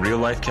Stefanik from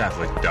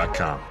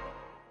RealLifeCatholic.com.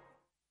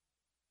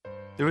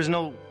 There was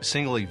no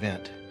single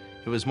event.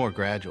 It was more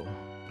gradual.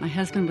 My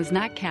husband was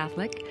not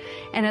Catholic,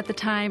 and at the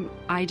time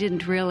I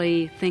didn't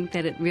really think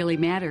that it really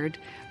mattered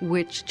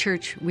which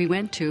church we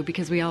went to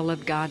because we all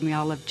loved God and we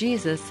all loved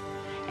Jesus.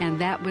 And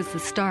that was the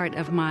start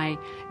of my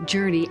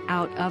journey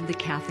out of the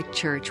Catholic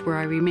Church, where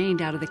I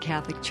remained out of the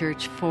Catholic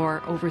Church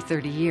for over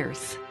 30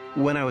 years.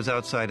 When I was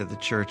outside of the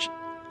church,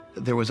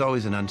 there was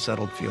always an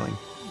unsettled feeling.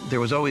 There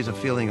was always a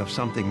feeling of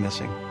something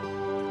missing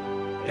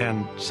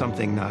and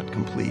something not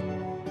complete.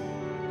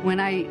 When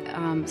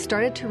I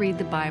started to read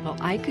the Bible,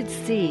 I could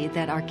see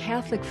that our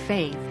Catholic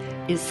faith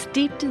is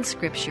steeped in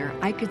Scripture.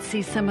 I could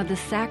see some of the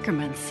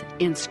sacraments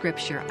in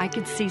Scripture. I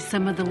could see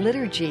some of the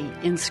liturgy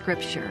in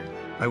Scripture.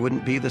 I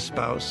wouldn't be the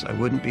spouse, I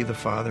wouldn't be the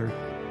father,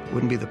 I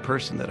wouldn't be the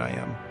person that I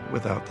am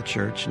without the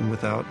church and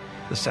without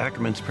the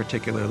sacraments,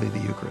 particularly the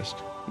Eucharist.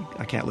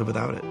 I can't live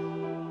without it.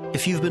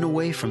 If you've been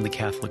away from the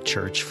Catholic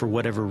Church for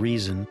whatever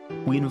reason,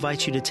 we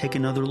invite you to take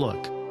another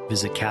look.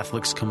 Visit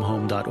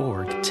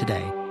CatholicsComeHome.org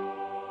today.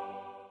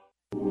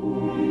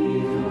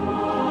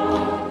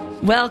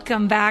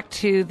 Welcome back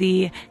to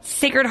the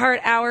Sacred Heart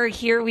Hour.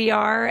 Here we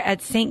are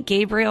at St.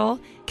 Gabriel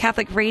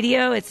Catholic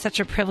Radio. It's such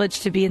a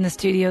privilege to be in the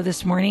studio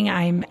this morning.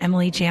 I'm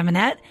Emily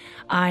Jaminet.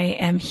 I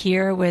am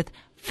here with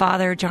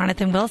Father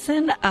Jonathan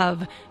Wilson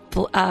of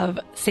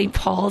St.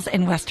 Paul's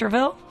in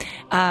Westerville,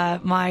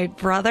 my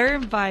brother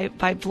by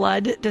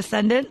blood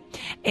descendant,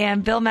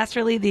 and Bill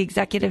Messerly, the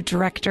executive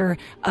director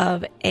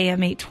of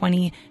AM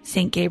 820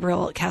 St.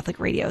 Gabriel Catholic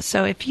Radio.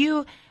 So if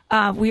you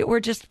we're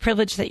just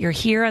privileged that you're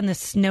here on this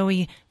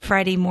snowy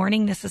Friday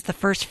morning. This is the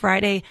first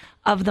Friday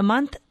of the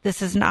month.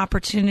 This is an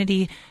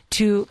opportunity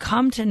to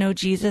come to know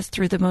Jesus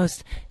through the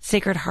most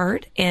Sacred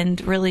Heart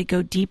and really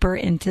go deeper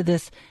into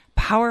this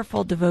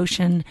powerful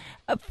devotion,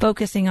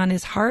 focusing on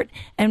his heart.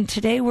 And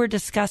today we're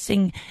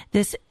discussing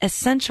this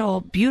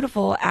essential,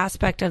 beautiful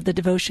aspect of the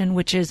devotion,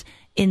 which is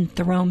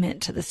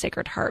enthronement to the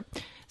Sacred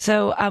Heart.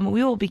 So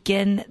we will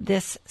begin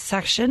this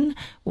section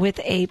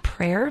with a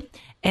prayer.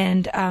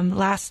 And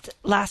last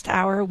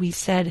hour, we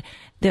said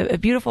a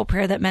beautiful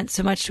prayer that meant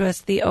so much to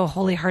us, the O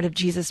Holy Heart of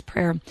Jesus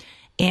prayer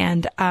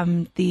and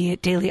the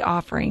daily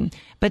offering.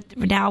 But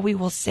now we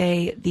will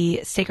say the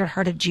Sacred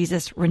Heart of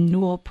Jesus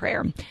renewal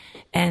prayer.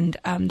 And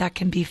that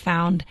can be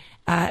found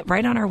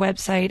right on our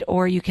website,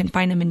 or you can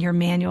find them in your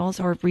manuals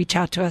or reach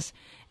out to us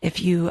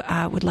if you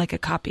would like a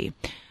copy.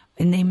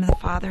 In the name of the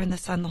Father, and the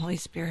Son, and the Holy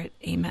Spirit,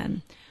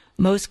 amen.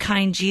 Most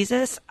kind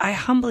Jesus, I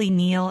humbly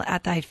kneel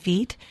at thy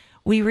feet.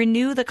 We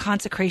renew the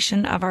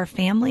consecration of our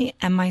family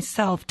and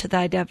myself to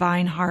thy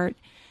divine heart.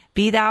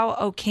 Be thou,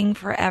 O King,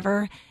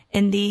 forever,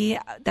 in thee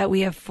that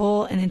we have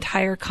full and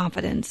entire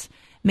confidence.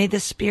 May the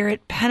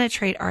Spirit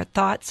penetrate our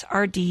thoughts,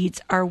 our deeds,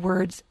 our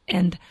words,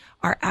 and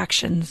our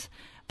actions.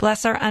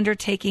 Bless our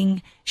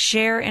undertaking,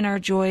 share in our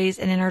joys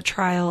and in our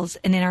trials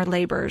and in our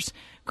labors.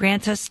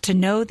 Grant us to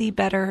know thee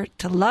better,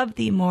 to love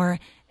thee more,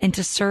 and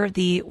to serve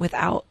thee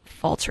without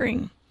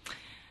faltering.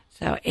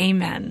 So,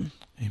 amen.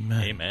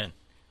 Amen. Amen.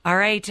 All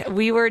right.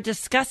 We were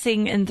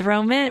discussing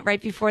enthronement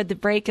right before the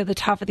break at the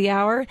top of the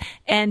hour.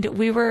 And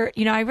we were,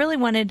 I really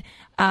wanted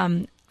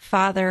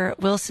Father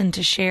Wilson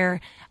to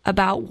share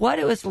about what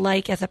it was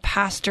like as a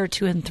pastor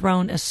to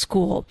enthrone a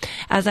school.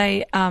 As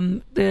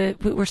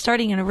we're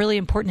starting in a really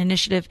important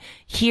initiative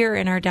here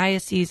in our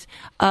diocese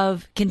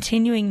of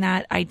continuing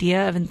that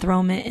idea of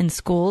enthronement in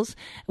schools.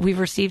 We've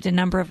received a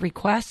number of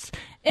requests,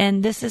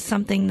 and this is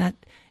something that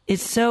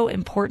is so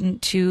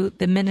important to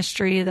the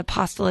ministry, the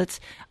apostolates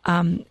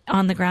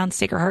on the ground,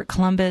 Sacred Heart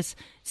Columbus,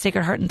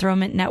 Sacred Heart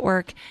Enthronement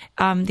Network,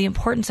 the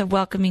importance of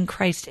welcoming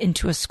Christ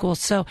into a school.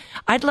 So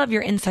I'd love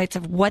your insights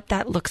of what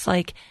that looks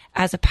like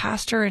as a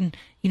pastor and,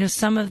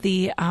 some of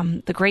the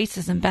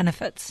graces and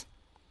benefits.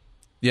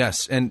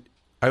 Yes, and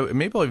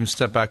maybe I'll even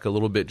step back a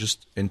little bit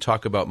just and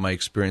talk about my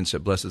experience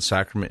at Blessed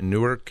Sacrament in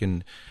Newark.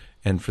 And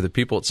for the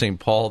people at St.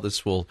 Paul,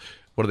 this will...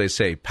 What do they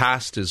say?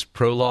 Past is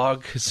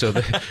prologue. So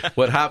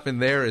what happened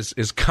there is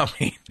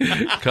coming to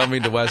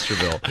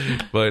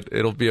Westerville, but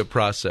it'll be a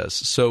process.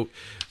 So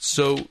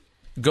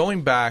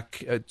going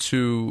back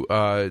to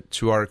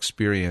our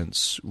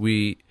experience,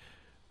 we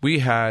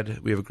have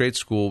a great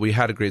school. We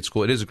had a great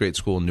school. It is a great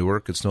school in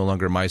Newark. It's no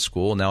longer my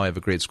school. Now I have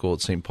a great school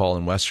at St. Paul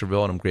in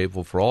Westerville, and I'm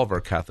grateful for all of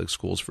our Catholic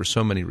schools for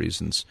so many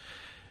reasons.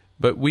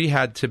 But we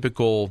had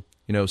typical,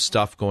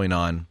 stuff going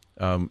on,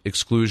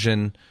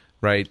 exclusion.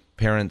 Right?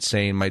 Parents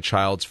saying my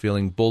child's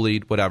feeling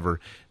bullied, whatever.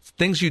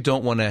 Things you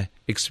don't want to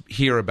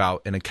hear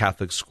about in a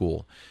Catholic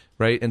school,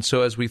 right? And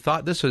so as we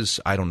thought, this was,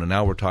 I don't know,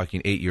 now we're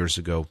talking 8 years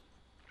ago,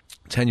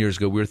 10 years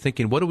ago, we were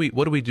thinking, what do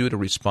we do to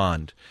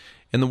respond?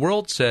 And the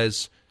world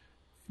says,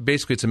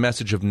 basically it's a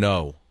message of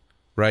no,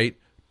 right?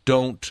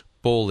 Don't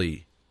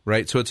bully,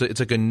 right? So it's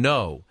like a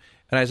no.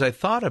 And as I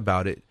thought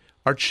about it,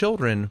 our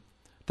children,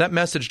 that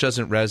message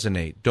doesn't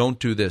resonate. Don't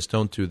do this,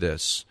 don't do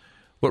this.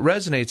 What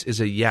resonates is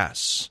a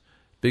yes.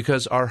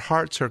 Because our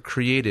hearts are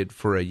created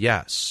for a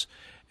yes.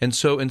 And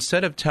so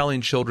instead of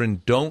telling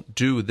children, don't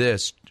do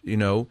this,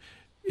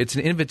 it's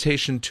an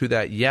invitation to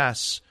that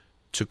yes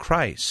to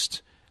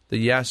Christ, the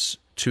yes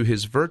to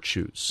his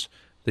virtues,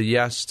 the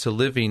yes to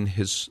living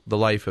the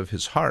life of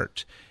his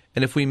heart.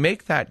 And if we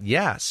make that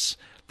yes,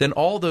 then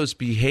all those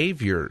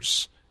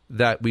behaviors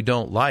that we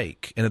don't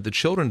like and that the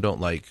children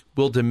don't like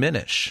will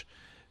diminish.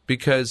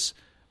 Because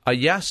a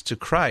yes to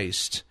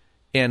Christ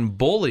and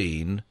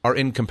bullying are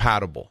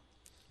incompatible,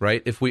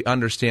 right? If we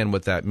understand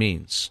what that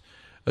means.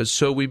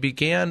 So we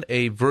began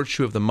a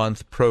Virtue of the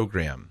Month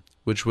program,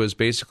 which was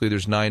basically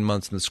there's 9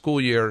 months in the school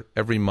year.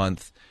 Every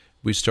month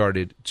we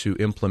started to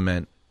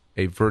implement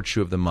a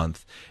Virtue of the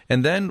Month.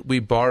 And then we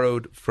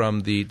borrowed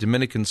from the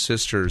Dominican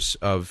Sisters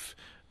of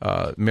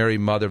Mary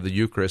Mother of the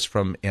Eucharist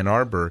from Ann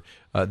Arbor,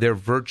 their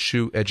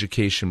Virtue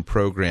Education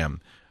Program,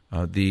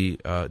 the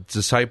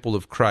Disciple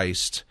of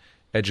Christ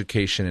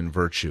Education in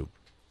Virtue.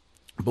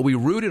 But we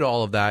rooted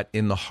all of that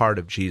in the heart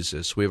of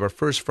Jesus. We have our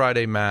first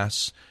Friday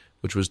Mass,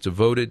 which was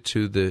devoted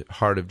to the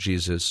heart of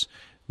Jesus.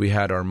 We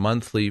had our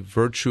monthly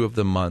Virtue of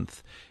the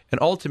Month. And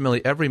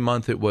ultimately, every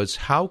month it was,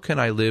 how can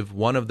I live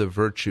one of the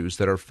virtues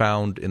that are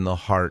found in the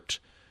heart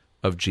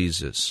of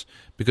Jesus?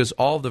 Because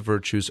all the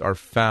virtues are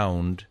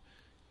found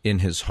in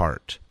his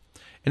heart.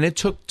 And it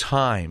took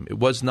time. It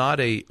was not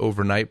an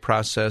overnight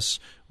process.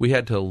 We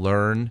had to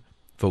learn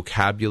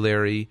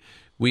vocabulary.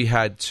 We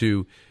had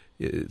to,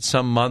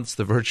 some months,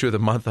 the Virtue of the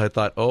Month, I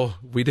thought, oh,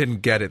 we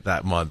didn't get it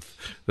that month.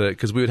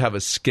 Because we would have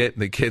a skit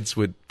and the kids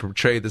would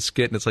portray the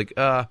skit and it's like,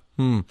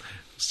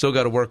 still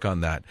got to work on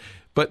that.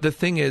 But the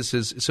thing is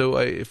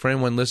for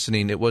anyone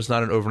listening, it was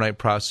not an overnight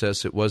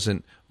process. It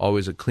wasn't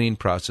always a clean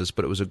process,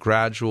 but it was a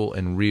gradual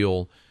and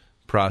real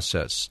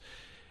process.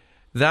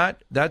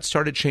 That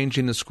started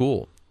changing the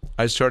school.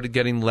 I started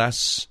getting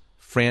less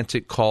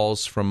frantic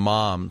calls from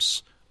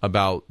moms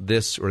about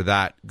this or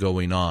that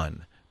going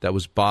on that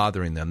was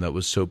bothering them, that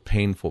was so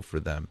painful for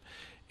them.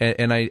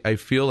 And I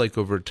feel like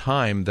over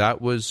time that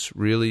was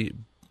really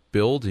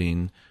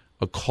building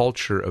a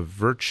culture of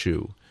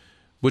virtue,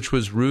 which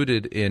was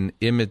rooted in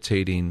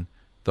imitating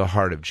the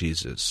heart of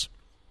Jesus.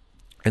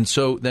 And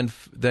so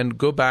then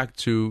go back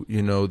to,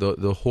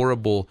 the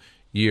horrible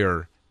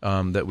year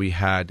that we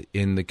had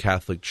in the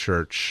Catholic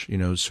Church.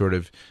 Sort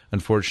of,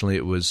 unfortunately,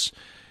 it was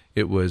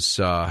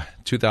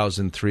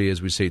 2003,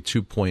 as we say,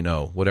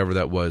 2.0, whatever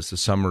that was, the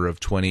summer of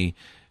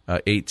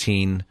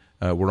 2018,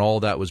 when all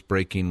that was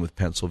breaking with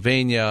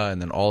Pennsylvania,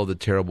 and then all of the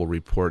terrible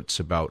reports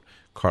about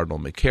Cardinal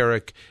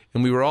McCarrick,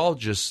 and we were all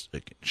just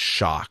like, in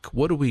shock.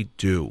 What do we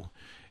do?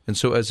 And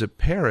so as a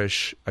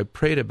parish, I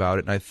prayed about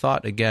it, and I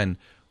thought, again,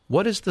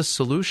 what is the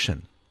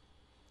solution?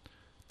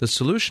 The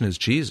solution is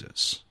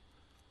Jesus.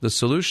 The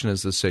solution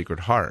is the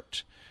Sacred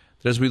Heart.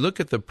 That as we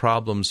look at the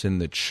problems in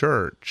the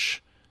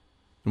church,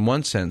 in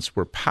one sense,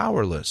 we're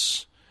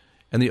powerless,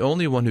 and the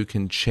only one who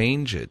can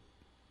change it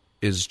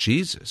is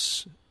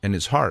Jesus and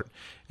his heart.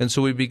 And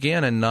so we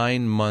began a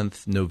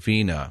 9-month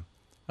novena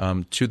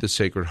to the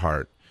Sacred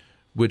Heart,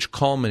 which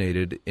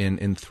culminated in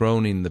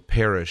enthroning the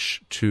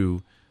parish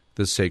to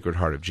the Sacred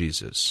Heart of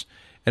Jesus.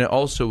 And it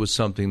also was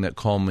something that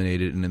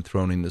culminated in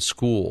enthroning the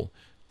school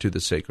to the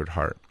Sacred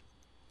Heart.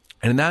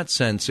 And in that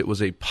sense, it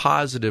was a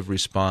positive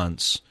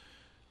response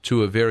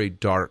to a very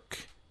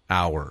dark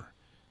hour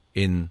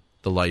in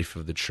the life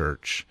of the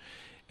church.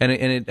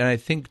 And I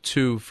think,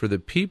 too, for the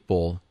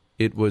people,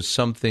 it was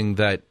something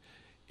that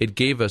it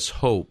gave us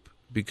hope,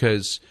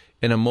 because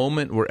in a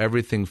moment where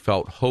everything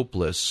felt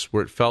hopeless,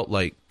 where it felt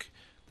like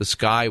the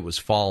sky was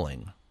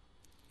falling,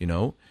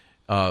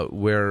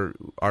 where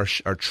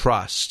our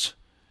trust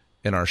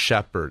in our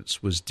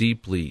shepherds was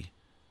deeply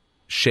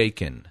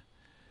shaken,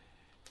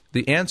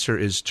 the answer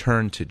is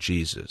turn to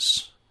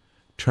Jesus,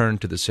 turn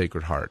to the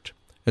Sacred Heart.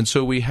 And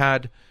so we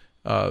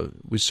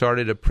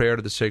started a prayer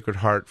to the Sacred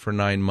Heart for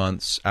 9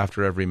 months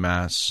after every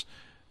Mass.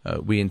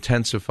 We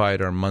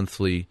intensified our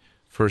monthly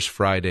First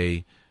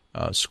Friday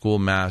school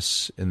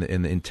Mass and the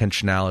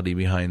intentionality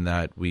behind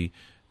that. We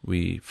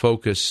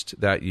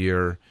focused that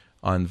year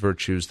on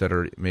virtues that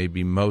are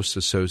maybe most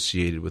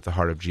associated with the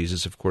heart of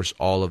Jesus. Of course,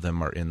 all of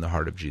them are in the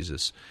heart of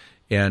Jesus.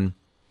 And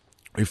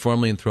we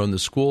formally enthroned the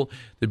school.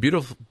 The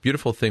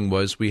beautiful thing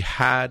was we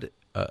had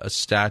a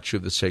statue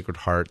of the Sacred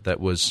Heart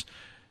that was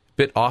a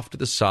bit off to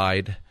the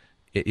side,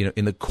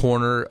 in the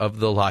corner of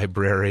the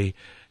library,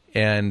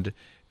 and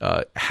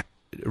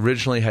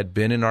originally had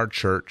been in our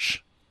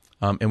church,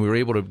 and we were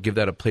able to give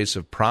that a place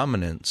of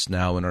prominence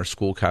now in our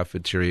school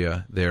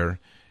cafeteria there.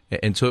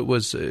 And so it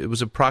was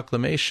a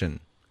proclamation,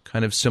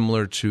 kind of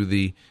similar to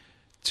the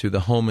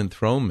home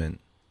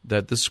enthronement,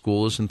 that the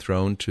school is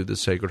enthroned to the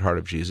Sacred Heart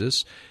of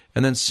Jesus.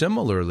 And then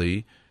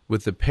similarly,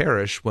 with the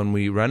parish, when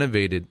we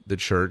renovated the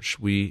church,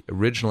 we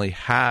originally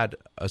had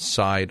a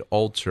side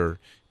altar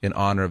in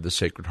honor of the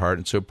Sacred Heart.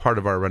 And so part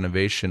of our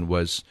renovation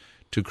was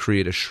to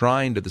create a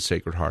shrine to the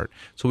Sacred Heart.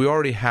 So we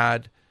already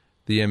had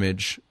the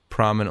image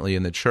prominently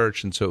in the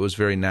church, and so it was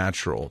very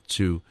natural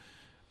to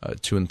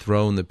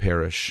enthrone the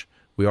parish.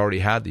 We already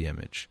had the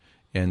image,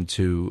 and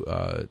to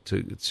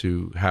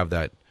have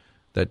that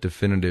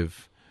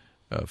definitive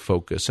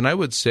focus. And I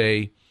would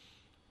say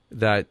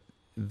that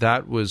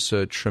was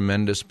a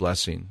tremendous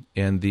blessing.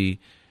 And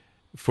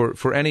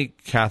for any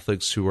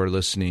Catholics who are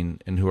listening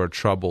and who are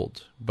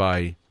troubled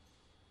by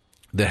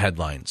the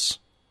headlines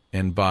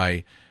and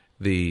by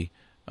the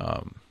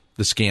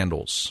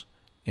scandals,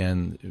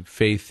 and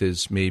faith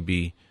is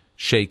maybe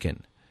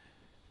shaken,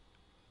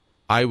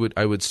 I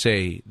would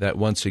say that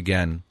once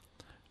again,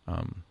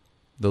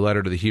 the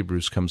letter to the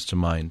Hebrews comes to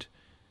mind.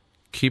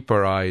 Keep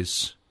our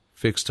eyes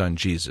fixed on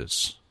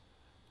Jesus,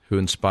 who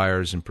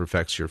inspires and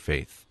perfects your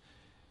faith.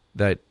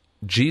 That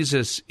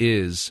Jesus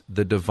is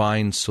the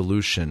divine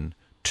solution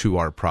to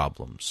our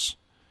problems.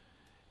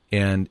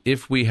 And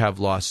if we have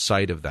lost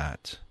sight of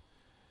that,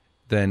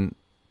 then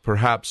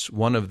perhaps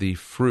one of the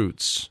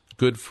fruits,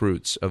 good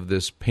fruits of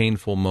this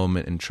painful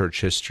moment in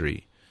church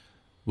history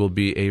will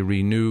be a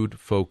renewed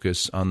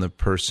focus on the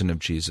person of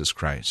Jesus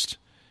Christ.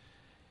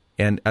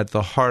 And at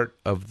the heart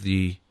of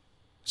the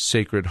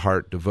Sacred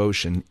Heart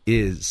devotion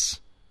is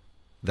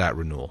that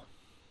renewal,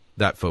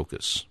 that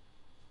focus.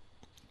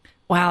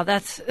 Wow,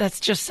 that's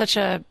just such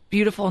a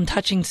beautiful and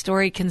touching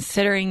story,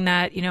 considering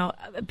that,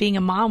 being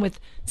a mom with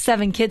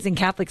 7 kids in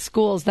Catholic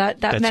schools, that's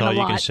meant a lot. That's all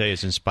you can say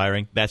is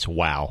inspiring. That's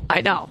wow.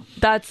 I know.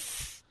 That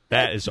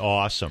is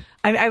awesome.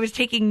 I was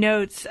taking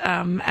notes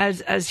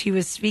as he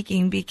was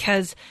speaking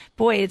because,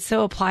 boy, it's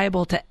so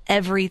applicable to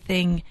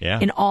everything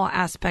in all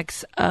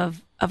aspects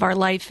of our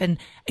life. And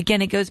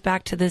again, it goes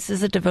back to this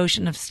is a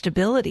devotion of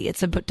stability.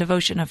 It's a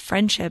devotion of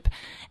friendship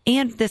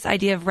and this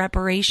idea of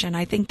reparation.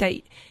 I think that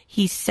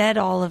he said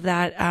all of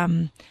that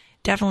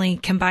definitely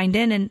combined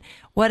in. And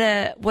what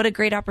a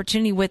great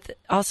opportunity with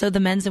also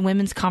the men's and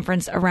women's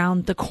conference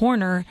around the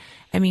corner.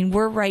 I mean,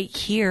 we're right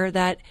here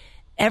that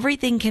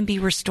everything can be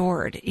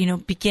restored,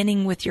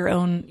 beginning with your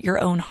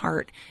own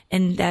heart,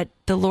 and that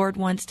the Lord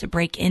wants to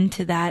break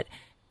into that,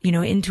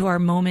 into our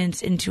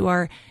moments, into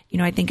our,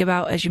 I think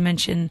about, as you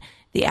mentioned,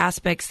 the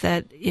aspects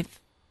that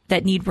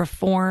need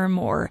reform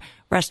or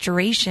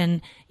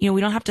restoration, we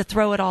don't have to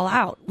throw it all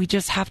out. We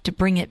just have to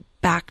bring it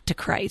back to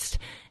Christ.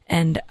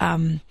 And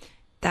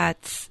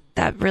that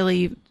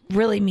really,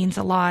 really means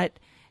a lot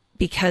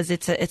because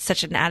it's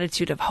such an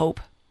attitude of hope.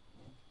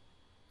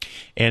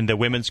 And the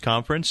women's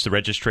conference, the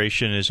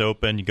registration is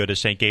open. You go to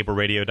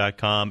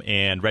stgabrielradio.com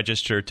and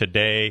register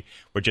today.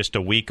 We're just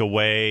a week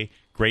away.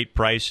 Great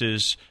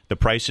prices. The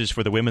prices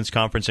for the women's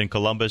conference in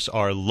Columbus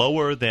are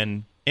lower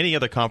than any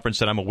other conference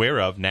that I'm aware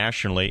of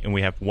nationally, and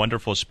we have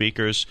wonderful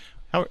speakers.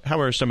 How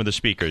are some of the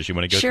speakers? You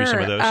want to go through some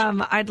of those?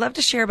 I'd love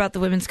to share about the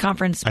women's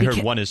conference. I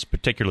heard one is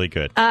particularly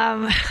good.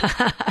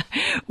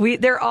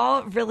 They're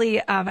all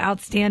really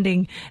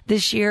outstanding.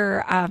 This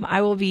year,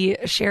 I will be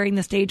sharing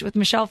the stage with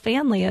Michelle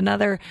Fanley,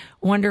 another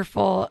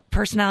wonderful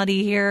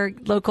personality here,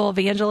 local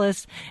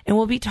evangelist, and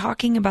we'll be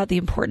talking about the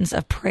importance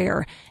of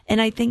prayer.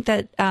 And I think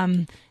that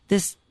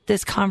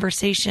this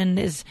conversation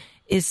is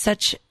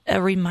such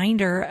a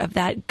reminder of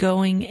that,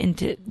 going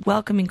into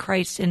welcoming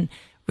Christ and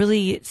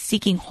really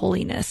seeking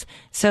holiness.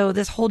 So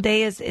this whole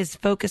day is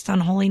focused on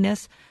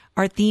holiness.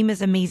 Our theme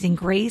is Amazing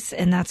Grace,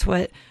 and that's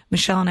what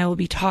Michelle and I will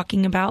be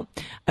talking about.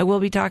 I will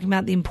be talking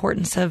about the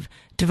importance of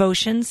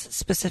devotions,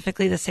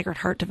 specifically the Sacred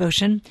Heart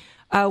devotion.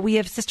 We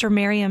have Sister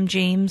Miriam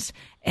James,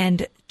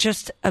 and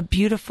just a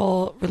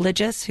beautiful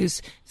religious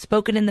who's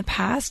spoken in the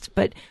past,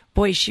 but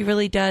boy, she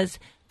really does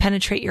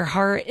penetrate your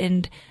heart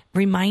and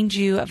remind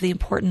you of the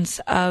importance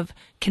of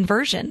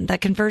conversion, the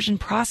conversion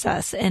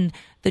process, and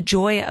the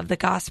joy of the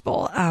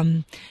gospel.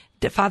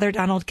 Father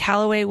Donald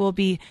Calloway will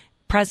be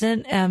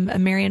present, a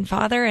Marian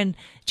father, and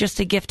just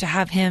a gift to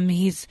have him.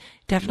 He's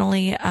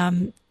definitely,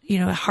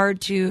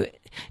 hard to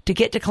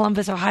get to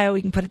Columbus, Ohio.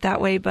 We can put it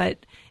that way, but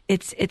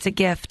it's a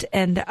gift.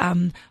 And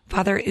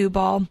Father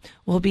Ubal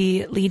will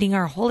be leading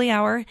our holy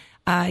hour.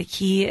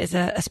 He is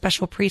a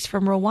special priest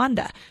from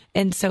Rwanda,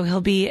 and so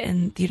he'll be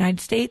in the United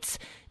States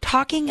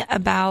talking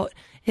about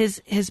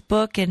his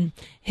book, and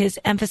his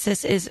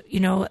emphasis is,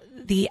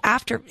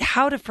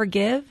 how to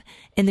forgive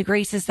and the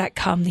graces that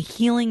come, the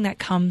healing that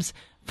comes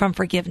from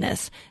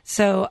forgiveness.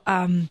 So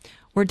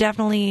we're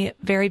definitely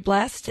very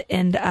blessed,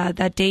 and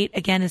that date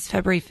again is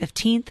February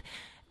 15th.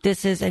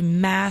 This is a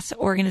mass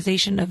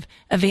organization of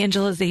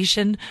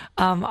evangelization.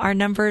 Our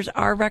numbers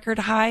are record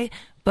high,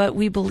 but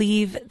we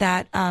believe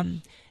that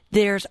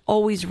there's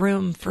always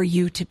room for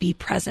you to be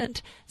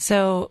present.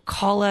 So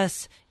call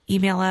us,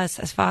 email us.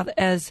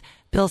 As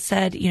Bill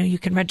said, you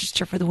can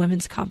register for the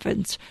women's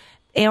conference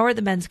or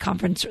the men's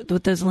conference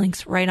with those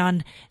links right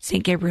on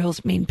St.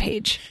 Gabriel's main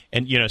page.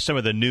 And, some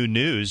of the new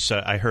news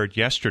I heard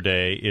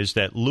yesterday is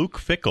that Luke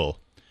Fickell,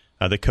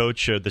 the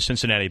coach of the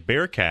Cincinnati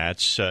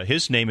Bearcats,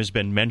 his name has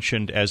been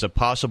mentioned as a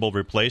possible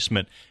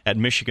replacement at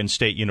Michigan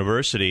State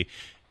University.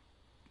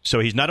 So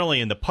he's not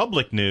only in the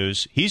public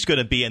news, he's going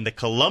to be in the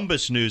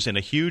Columbus news in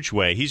a huge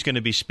way. He's going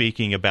to be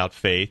speaking about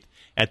faith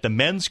at the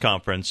men's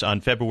conference on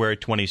February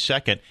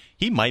 22nd.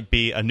 He might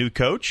be a new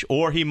coach,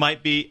 or he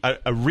might be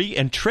a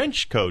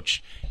re-entrenched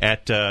coach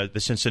at the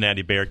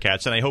Cincinnati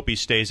Bearcats, and I hope he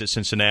stays at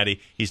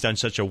Cincinnati. He's done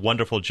such a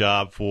wonderful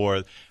job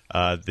for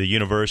the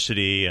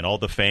university and all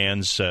the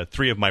fans.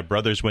 3 of my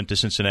brothers went to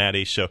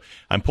Cincinnati, so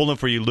I'm pulling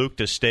for you, Luke,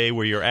 to stay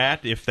where you're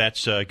at, if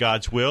that's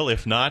God's will.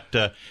 If not,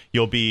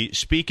 you'll be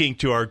speaking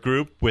to our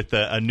group with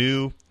a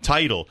new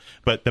title.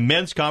 But the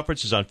men's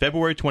conference is on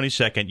February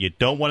 22nd. You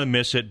don't want to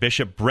miss it.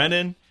 Bishop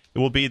Brennan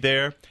will be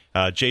there,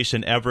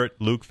 Jason Everett,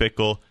 Luke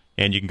Fickell,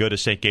 and you can go to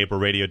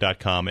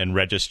stgabrielradio.com and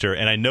register.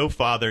 And I know,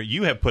 Father,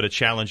 you have put a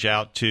challenge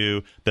out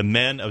to the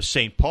men of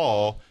St.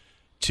 Paul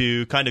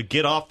to kind of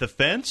get off the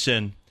fence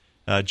and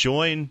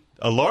join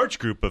a large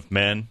group of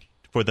men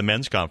for the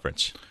men's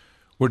conference?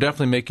 We're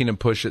definitely making a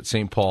push at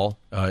St. Paul,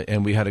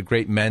 and we had a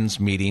great men's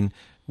meeting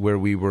where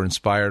we were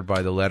inspired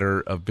by the letter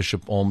of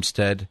Bishop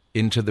Olmsted,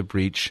 Into the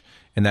Breach,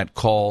 and that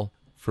call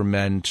for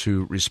men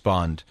to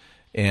respond.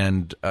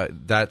 And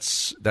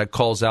that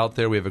call's out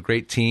there. We have a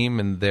great team,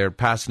 and they're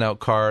passing out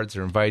cards,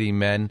 they're inviting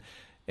men,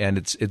 and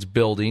it's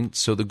building.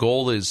 So the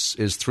goal is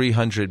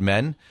 300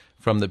 men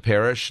from the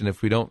parish, and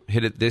if we don't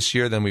hit it this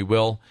year, then we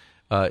will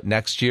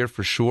next year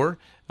for sure.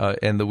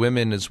 And the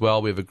women as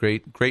well. We have a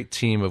great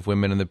team of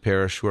women in the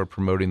parish who are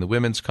promoting the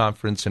women's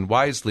conference, and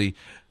wisely,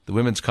 the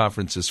women's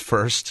conference is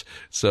first,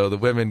 so the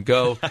women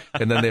go,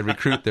 and then they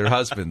recruit their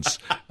husbands.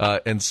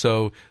 And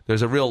so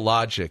there's a real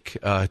logic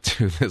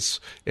to this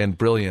and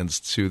brilliance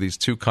to these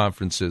two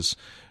conferences,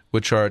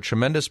 which are a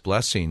tremendous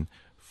blessing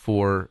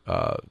for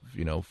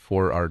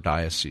our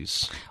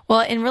diocese.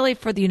 Well, and really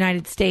for the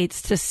United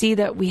States to see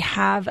that we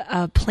have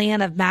a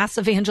plan of mass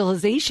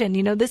evangelization.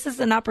 This is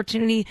an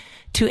opportunity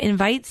to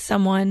invite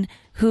someone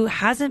who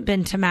hasn't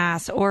been to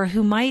Mass or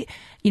who might,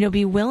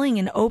 be willing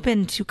and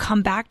open to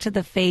come back to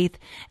the faith.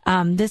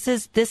 This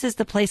is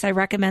the place I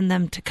recommend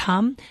them to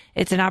come.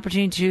 It's an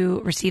opportunity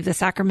to receive the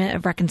sacrament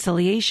of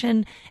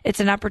reconciliation. It's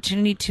an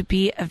opportunity to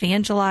be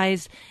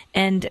evangelized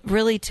and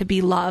really to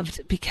be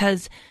loved,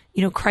 because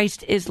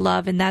Christ is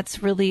love, and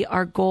that's really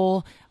our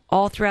goal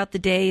all throughout the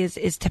day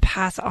is to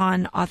pass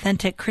on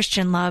authentic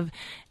Christian love,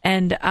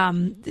 and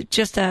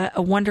just a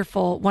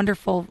wonderful,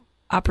 wonderful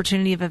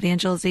opportunity of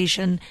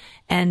evangelization,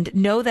 and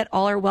know that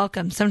all are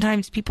welcome.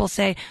 Sometimes people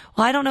say,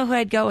 well, I don't know who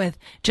I'd go with.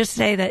 Just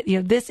say that,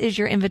 this is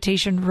your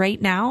invitation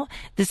right now.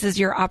 This is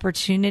your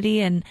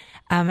opportunity. And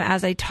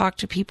as I talk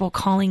to people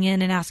calling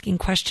in and asking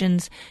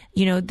questions,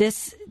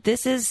 this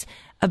is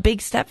a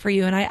big step for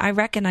you. And I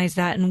recognize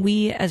that. And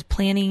we as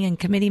planning and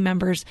committee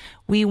members,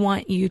 we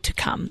want you to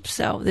come.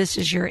 So this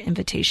is your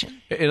invitation.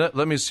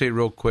 Let me say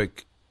real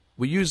quick,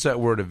 we use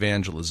that word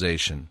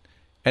evangelization,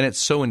 and it's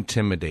so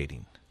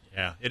intimidating.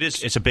 Yeah, it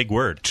is. It's a big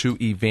word. To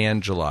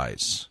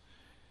evangelize.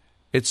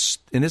 It's,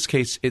 in this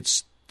case,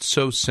 it's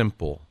so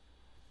simple.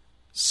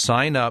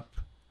 Sign up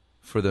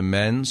for the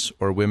men's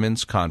or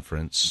women's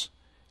conference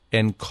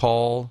and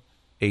call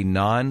a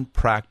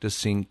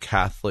non-practicing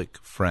Catholic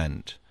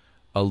friend,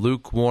 a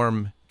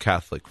lukewarm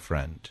Catholic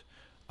friend,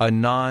 a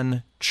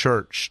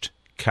non-churched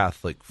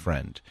Catholic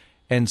friend,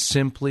 and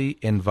simply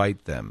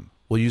invite them.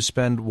 Will you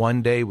spend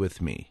one day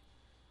with me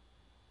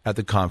at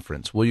the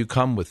conference? Will you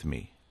come with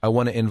me? I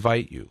want to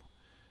invite you.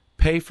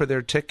 Pay for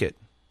their ticket.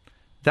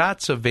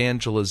 That's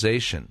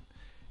evangelization.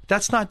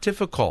 That's not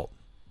difficult.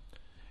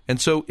 And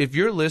so if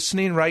you're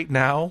listening right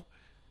now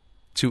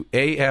to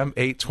AM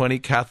 820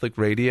 Catholic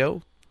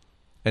Radio,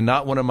 and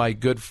not one of my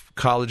good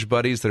college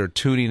buddies that are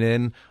tuning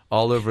in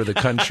all over the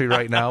country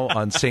right now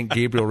on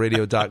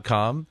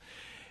stgabrielradio.com,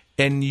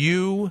 and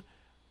you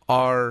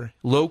are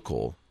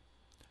local,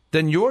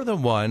 then you're the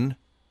one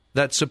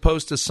that's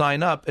supposed to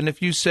sign up. And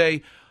if you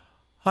say,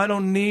 I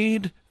don't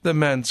need the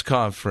men's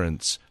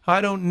conference, I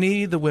don't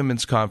need the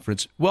women's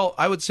conference, well,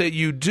 I would say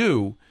you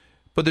do,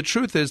 but the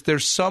truth is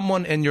there's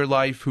someone in your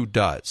life who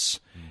does.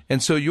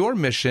 And so your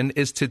mission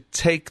is to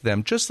take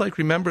them, just like,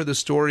 remember the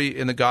story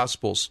in the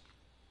Gospels,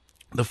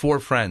 the 4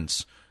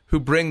 friends who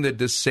bring the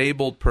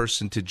disabled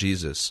person to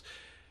Jesus.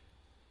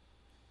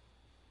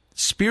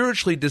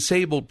 Spiritually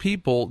disabled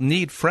people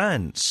need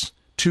friends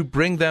to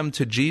bring them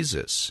to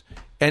Jesus.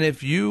 And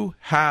if you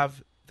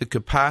have the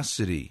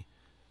capacity,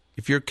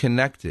 if you're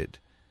connected,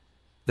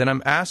 then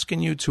I'm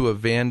asking you to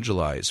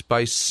evangelize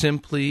by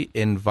simply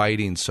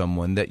inviting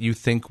someone that you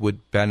think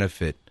would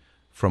benefit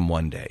from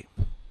one day.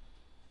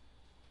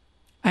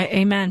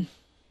 Amen.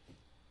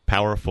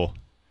 Powerful.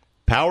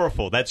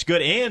 Powerful. That's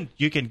good. And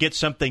you can get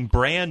something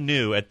brand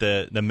new at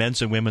the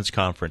men's and women's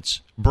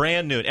conference.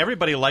 Brand new.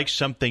 Everybody likes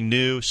something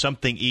new,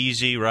 something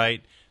easy,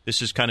 right?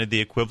 This is kind of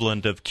the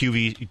equivalent of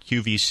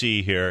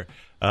QVC here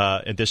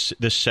in this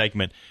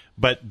segment.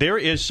 But there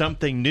is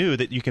something new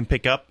that you can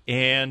pick up,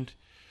 and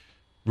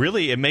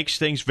really it makes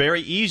things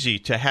very easy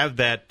to have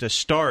that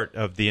start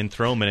of the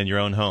enthronement in your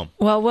own home.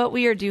 Well, what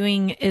we are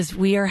doing is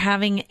we are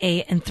having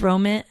a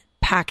enthronement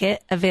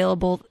packet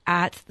available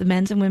at the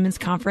men's and women's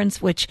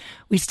conference, which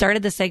we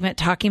started the segment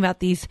talking about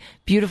these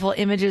beautiful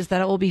images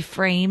that will be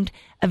framed,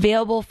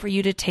 available for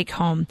you to take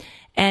home.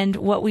 And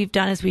what we've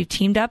done is we've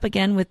teamed up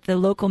again with the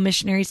local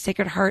missionaries,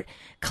 Sacred Heart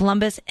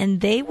Columbus, and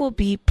they will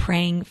be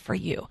praying for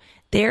you.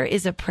 There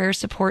is a prayer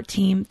support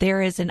team.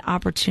 There is an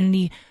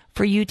opportunity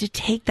for you to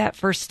take that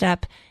first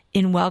step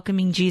in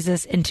welcoming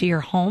Jesus into your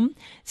home.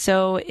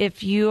 So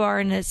if you are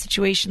in a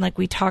situation like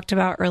we talked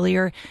about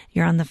earlier,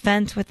 you're on the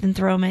fence with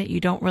enthronement, you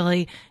don't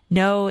really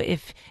know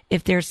if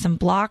there's some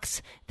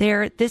blocks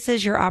there, this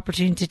is your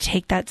opportunity to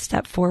take that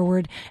step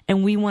forward.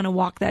 And we want to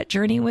walk that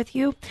journey with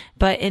you,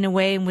 but in a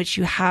way in which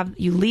you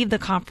leave the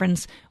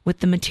conference with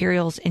the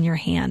materials in your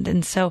hand.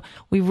 And so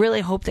we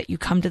really hope that you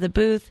come to the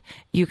booth,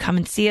 you come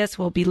and see us.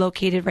 We'll be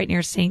located right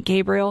near St.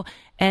 Gabriel.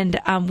 And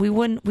we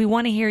want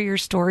to hear your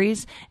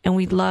stories, and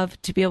we'd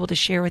love to be able to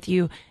share with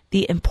you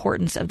the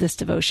importance of this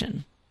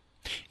devotion.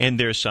 And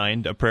they're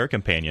assigned a prayer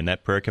companion.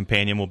 That prayer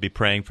companion will be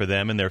praying for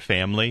them and their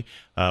family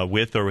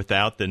with or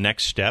without the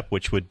next step,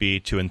 which would be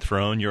to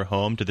enthrone your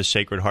home to the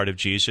Sacred Heart of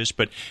Jesus.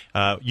 But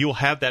you'll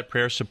have that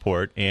prayer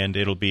support, and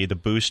it'll be the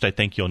boost I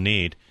think you'll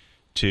need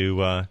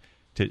to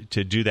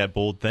do that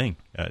bold thing,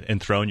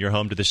 enthrone your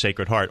home to the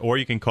Sacred Heart. Or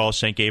you can call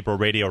St. Gabriel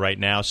Radio right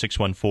now,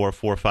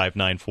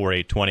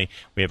 614-459-4820.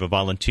 We have a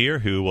volunteer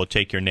who will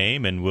take your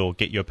name, and we'll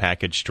get you a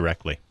package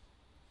directly.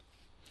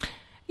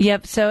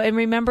 Yep. So, and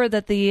remember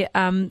that the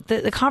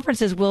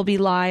conferences will be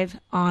live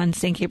on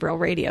St. Gabriel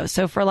Radio.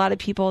 So for a lot of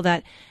people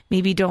that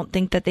maybe don't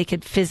think that they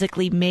could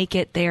physically make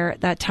it there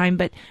at that time,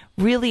 but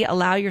really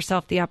allow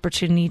yourself the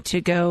opportunity to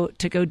go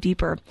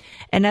deeper.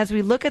 And as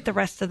we look at the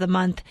rest of the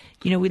month,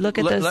 we look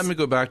at those. Let me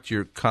go back to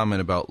your comment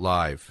about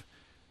live.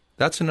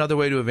 That's another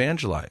way to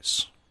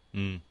evangelize.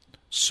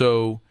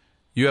 So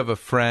you have a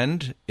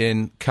friend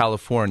in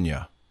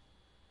California.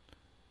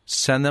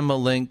 Send them a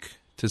link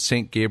to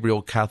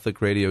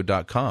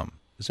stgabrielcatholicradio.com.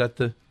 Is that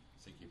the?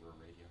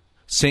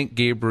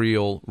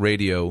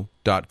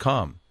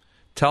 stgabrielradio.com.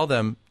 Tell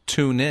them,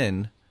 tune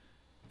in,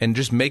 and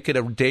just make it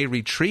a day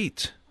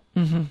retreat,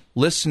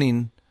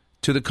 listening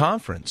to the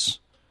conference.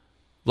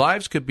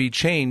 Lives could be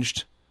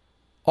changed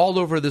all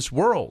over this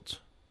world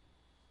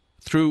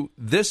through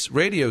this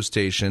radio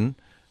station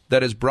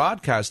that is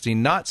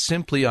broadcasting not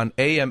simply on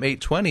AM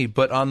 820,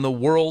 but on the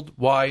World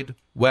Wide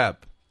Web.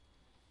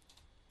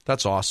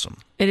 That's awesome.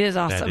 It is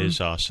awesome. That is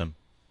awesome.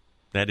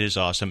 That is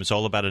awesome. It's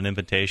all about an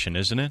invitation,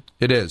 isn't it?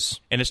 It is.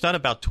 And it's not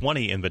about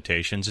 20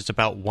 invitations. It's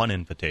about one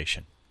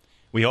invitation.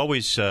 We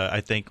always,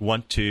 I think,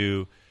 want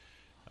to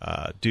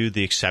do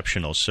the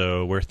exceptional.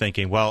 So we're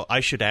thinking, well,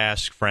 I should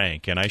ask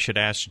Frank, and I should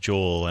ask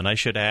Joel, and I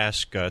should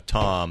ask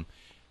Tom.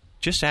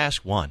 Just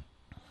ask one.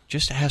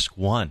 Just ask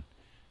one.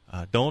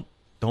 Don't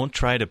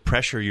try to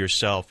pressure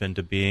yourself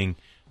into being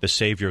the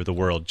Savior of the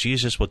world.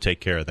 Jesus will take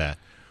care of that.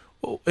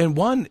 Well, and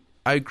one,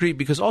 I agree,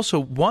 because also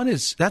one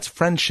that's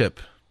friendship.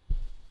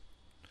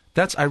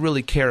 That's I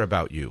really care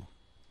about you.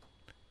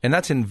 And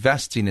that's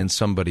investing in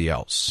somebody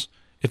else.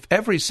 If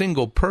every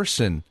single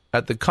person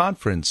at the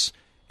conference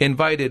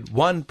invited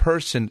one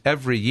person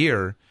every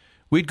year,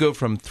 we'd go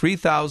from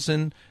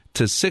 3,000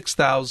 to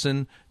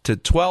 6,000 to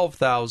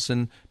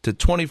 12,000 to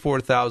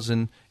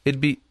 24,000.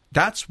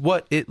 That's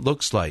what it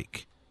looks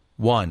like.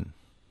 One.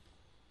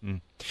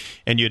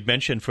 And you had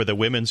mentioned for the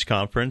women's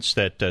conference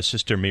that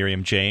Sister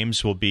Miriam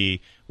James will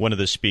be one of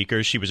the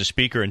speakers. She was a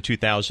speaker in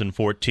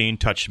 2014,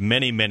 touched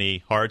many,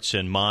 many hearts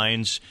and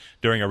minds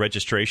during a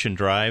registration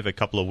drive a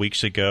couple of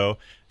weeks ago.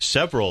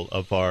 Several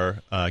of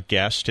our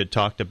guests had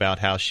talked about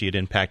how she had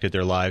impacted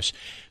their lives.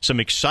 Some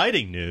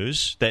exciting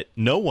news that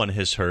no one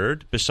has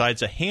heard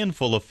besides a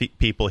handful of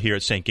people here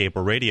at St.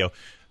 Gabriel Radio.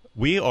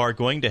 We are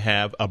going to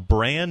have a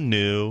brand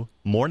new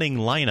morning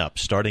lineup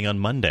starting on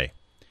Monday.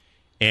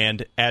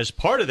 And as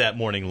part of that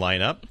morning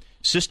lineup,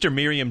 Sister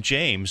Miriam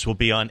James will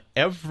be on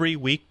every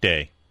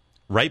weekday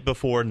right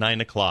before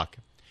 9 o'clock.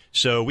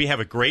 So we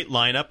have a great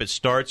lineup. It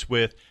starts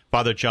with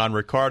Father John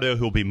Ricardo,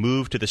 who will be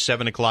moved to the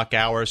 7 o'clock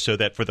hour so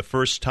that for the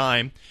first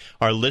time,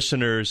 our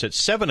listeners at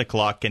 7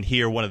 o'clock can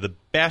hear one of the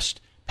best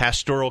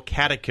pastoral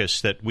catechists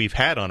that we've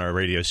had on our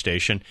radio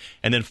station.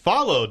 And then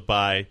followed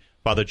by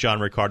Father John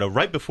Ricardo,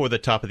 right before the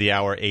top of the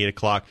hour, 8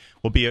 o'clock,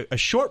 will be a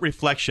short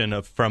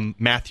reflection from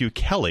Matthew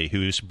Kelly,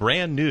 who's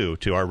brand new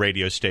to our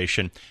radio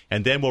station.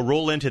 And then we'll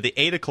roll into the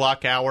 8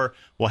 o'clock hour.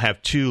 We'll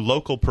have two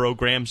local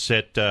programs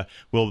that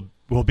will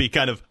be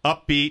kind of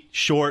upbeat,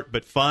 short,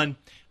 but fun.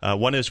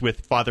 One is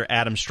with Father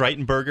Adam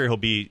Streitenberger. He'll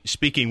be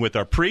speaking with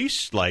our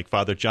priests, like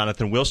Father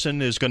Jonathan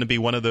Wilson is going to be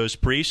one of those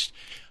priests.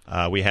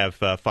 We have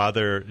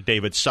Father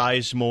David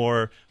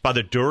Sizemore.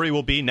 Father Dury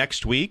will be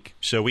next week.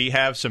 So we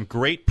have some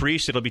great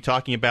priests that will be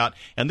talking about,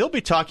 and they'll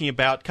be talking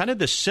about kind of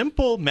the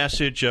simple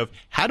message of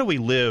how do we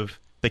live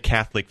the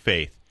Catholic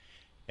faith.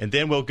 And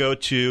then we'll go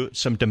to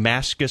some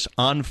Damascus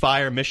on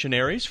fire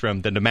missionaries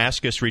from the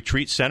Damascus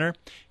Retreat Center,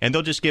 and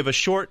they'll just give a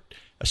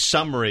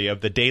summary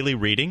of the daily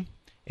reading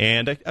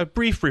and a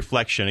brief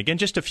reflection. Again,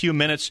 just a few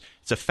minutes.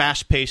 It's a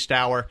fast-paced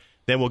hour.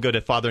 Then we'll go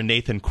to Father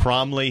Nathan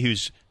Cromley,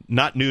 who's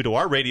not new to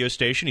our radio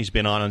station. He's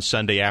been on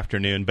Sunday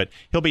afternoon, but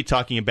he'll be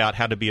talking about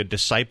how to be a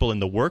disciple in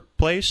the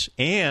workplace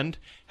and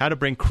how to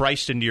bring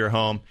Christ into your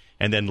home.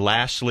 And then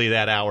lastly,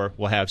 that hour,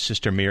 we'll have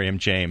Sister Miriam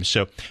James.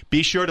 So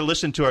be sure to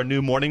listen to our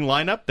new morning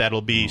lineup.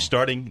 That'll be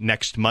starting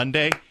next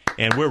Monday.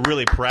 And we're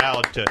really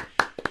proud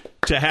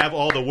to have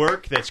all the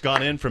work that's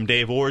gone in from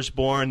Dave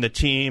Orsborn, the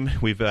team.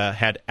 We've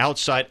had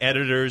outside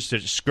editors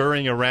that are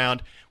scurrying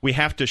around. We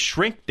have to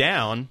shrink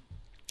down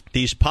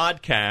these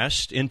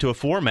podcasts into a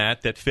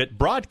format that fit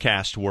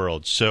broadcast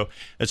worlds. So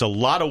there's a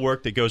lot of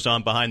work that goes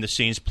on behind the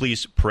scenes.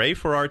 Please pray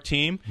for our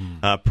team,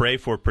 pray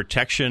for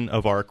protection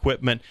of our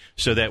equipment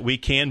so that we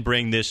can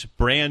bring this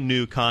brand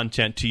new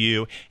content to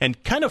you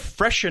and kind of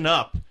freshen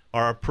up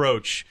our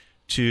approach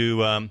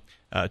to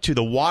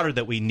the water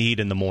that we need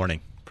in the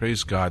morning.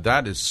 Praise God.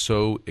 That is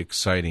so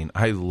exciting.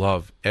 I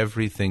love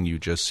everything you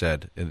just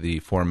said in the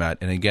format.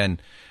 And again,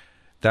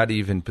 that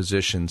even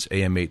positions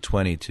AM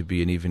 820 to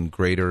be an even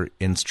greater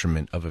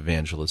instrument of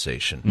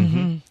evangelization.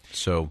 Mm-hmm.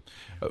 So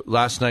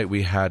last night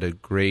we had a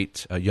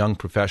great young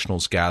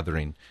professionals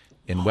gathering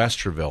in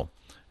Westerville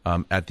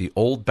at the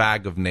Old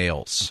Bag of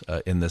Nails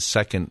in the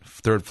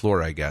third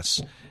floor, I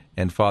guess.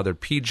 And Father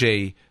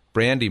P.J.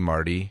 Brandy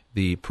Marty,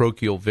 the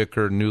parochial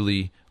vicar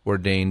newly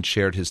ordained,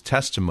 shared his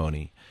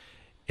testimony.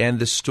 And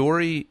the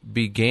story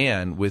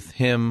began with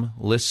him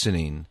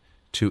listening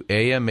to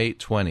AM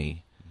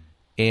 820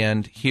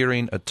 and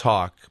hearing a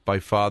talk by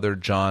Father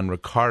John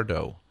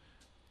Ricardo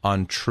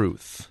on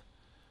truth.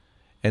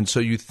 And so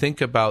you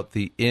think about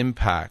the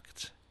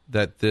impact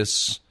that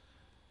it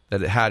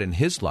had in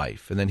his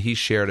life, and then he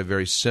shared a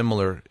very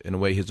similar, in a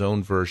way, his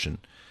own version.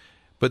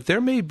 But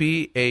there may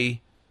be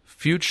a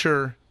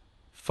future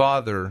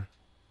Father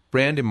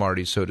Brandy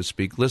Marty, so to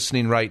speak,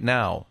 listening right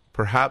now,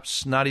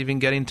 perhaps not even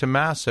getting to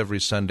Mass every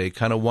Sunday,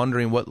 kind of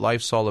wondering what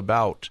life's all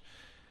about.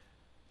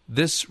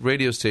 This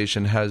radio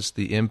station has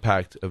the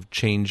impact of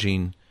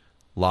changing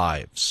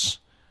lives,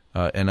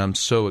 and I'm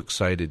so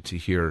excited to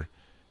hear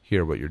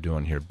what you're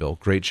doing here, Bill.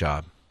 Great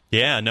job.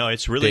 Yeah, no,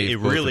 it's really,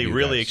 Dave,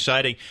 really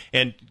exciting.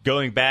 And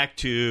going back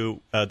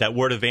to that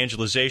word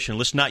evangelization,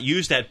 let's not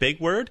use that big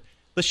word.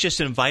 Let's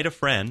just invite a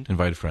friend.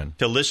 Invite a friend.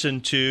 To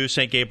listen to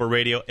St. Gabriel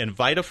Radio.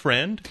 Invite a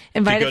friend.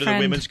 Invite to go a to friend.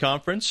 the women's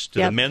conference, to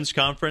Yep. the men's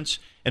conference.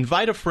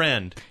 Invite a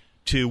friend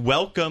to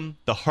welcome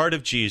the heart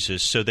of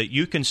Jesus so that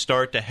you can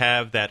start to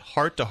have that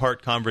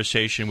heart-to-heart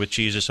conversation with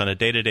Jesus on a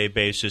day-to-day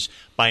basis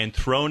by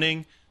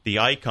enthroning the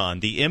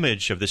icon, the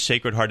image of the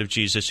Sacred Heart of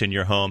Jesus in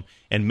your home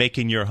and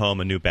making your home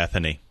a new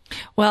Bethany.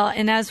 Well,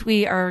 and as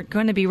we are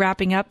going to be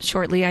wrapping up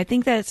shortly, I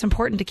think that it's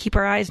important to keep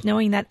our eyes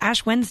knowing that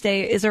Ash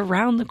Wednesday is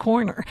around the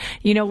corner.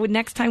 You know,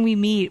 next time we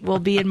meet will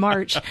be in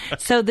March.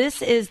 So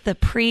this is the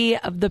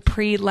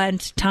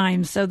pre-Lent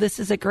time. So this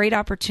is a great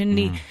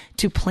opportunity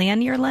to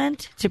plan your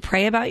Lent, to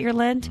pray about your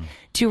Lent,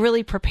 to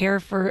really prepare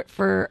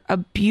for a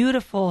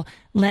beautiful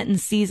Lenten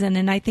season.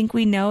 And I think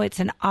we know it's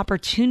an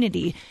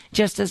opportunity,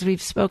 just as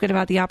we've spoken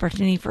about the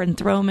opportunity for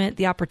enthronement,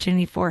 the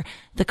opportunity for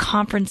the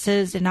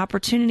conferences, an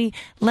opportunity.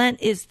 Lent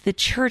is the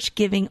church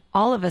giving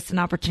all of us an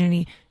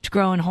opportunity to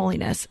grow in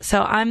holiness.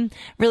 So I'm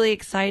really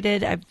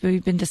excited.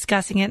 We've been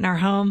discussing it in our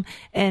home,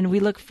 and we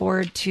look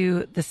forward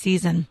to the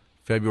season.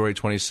 February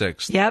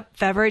 26th. Yep,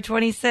 February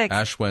 26th.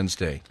 Ash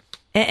Wednesday.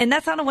 And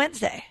that's on a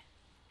Wednesday.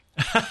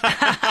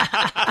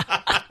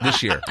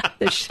 This year.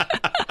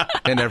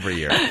 And every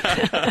year.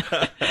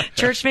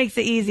 Church makes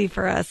it easy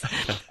for us.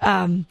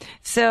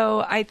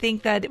 So I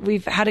think that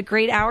we've had a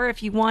great hour.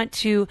 If you want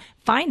to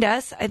find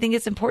us, I think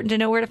it's important to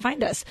know where to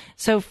find us.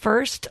 So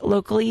first,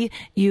 locally,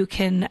 you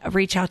can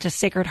reach out to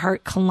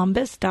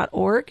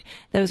sacredheartcolumbus.org.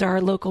 Those are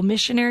our local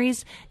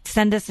missionaries.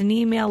 Send us an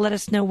email. Let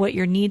us know what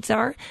your needs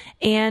are.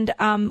 And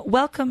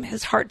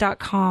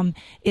welcomehisheart.com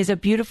is a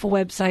beautiful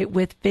website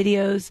with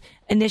videos,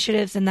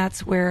 initiatives, and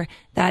that's where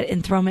that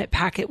enthronement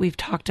packet we've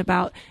talked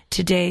about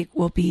today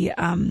will be.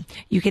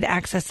 You could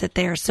access it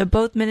there. So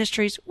both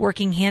ministries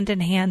working hand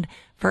in hand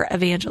for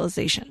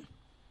evangelization.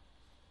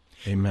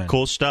 Amen.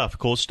 Cool stuff.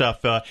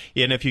 And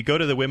if you go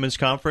to the women's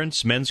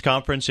conference, men's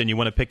conference, and you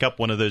want to pick up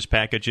one of those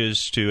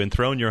packages to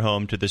enthrone your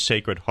home to the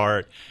Sacred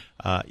Heart,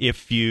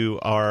 if you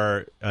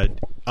are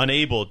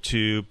unable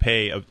to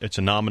pay, it's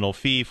a nominal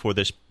fee for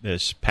this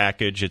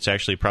package. It's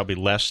actually probably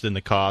less than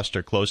the cost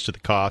or close to the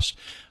cost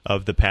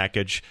of the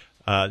package.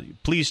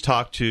 Please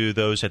talk to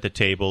those at the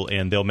table,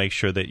 and they'll make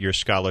sure that your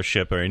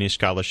scholarship or any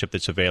scholarship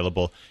that's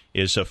available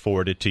is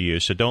forwarded to you.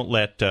 So don't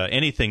let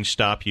anything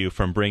stop you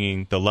from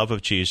bringing the love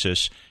of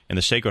Jesus and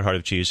the Sacred Heart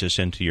of Jesus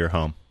into your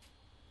home.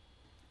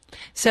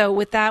 So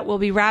with that, we'll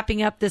be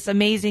wrapping up this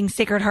amazing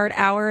Sacred Heart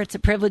Hour. It's a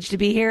privilege to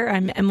be here.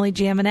 I'm Emily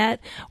Jaminet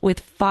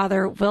with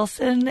Father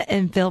Wilson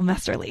and Bill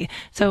Messerly.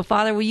 So,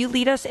 Father, will you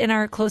lead us in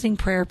our closing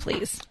prayer,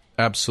 please?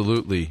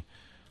 Absolutely.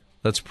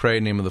 Let's pray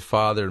in the name of the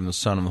Father, and the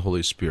Son, and the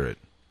Holy Spirit.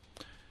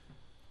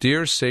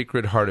 Dear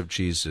Sacred Heart of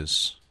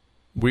Jesus,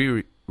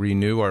 we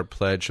renew our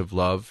pledge of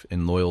love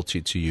and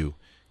loyalty to you.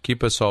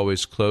 Keep us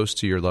always close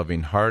to your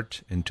loving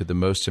heart and to the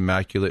most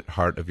immaculate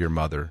heart of your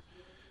Mother.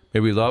 May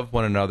we love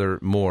one another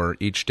more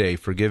each day,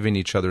 forgiving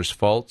each other's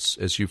faults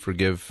as you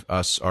forgive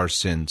us our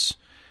sins.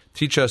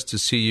 Teach us to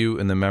see you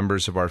in the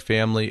members of our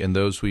family and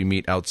those we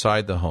meet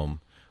outside the home,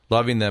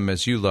 loving them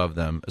as you love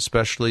them,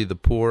 especially the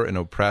poor and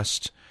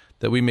oppressed,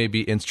 that we may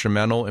be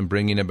instrumental in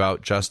bringing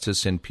about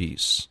justice and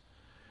peace.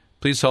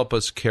 Please help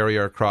us carry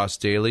our cross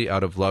daily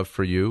out of love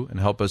for you, and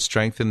help us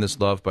strengthen this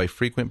love by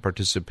frequent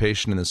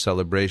participation in the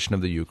celebration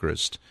of the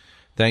Eucharist.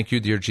 Thank you,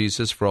 dear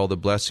Jesus, for all the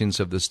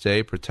blessings of this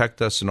day.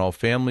 Protect us and all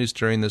families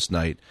during this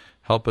night.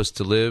 Help us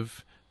to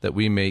live that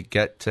we may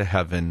get to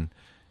heaven.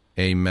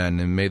 Amen.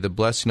 And may the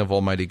blessing of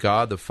Almighty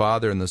God, the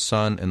Father, and the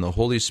Son, and the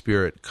Holy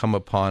Spirit come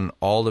upon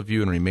all of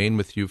you and remain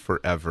with you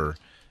forever.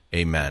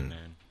 Amen.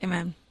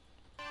 Amen.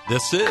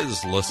 This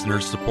is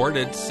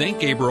listener-supported St.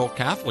 Gabriel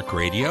Catholic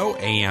Radio,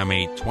 AM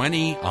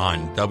 820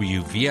 on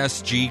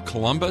WVSG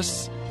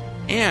Columbus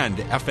and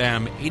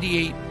FM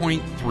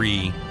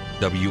 88.3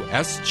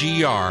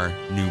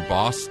 WSGR New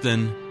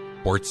Boston,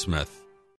 Portsmouth.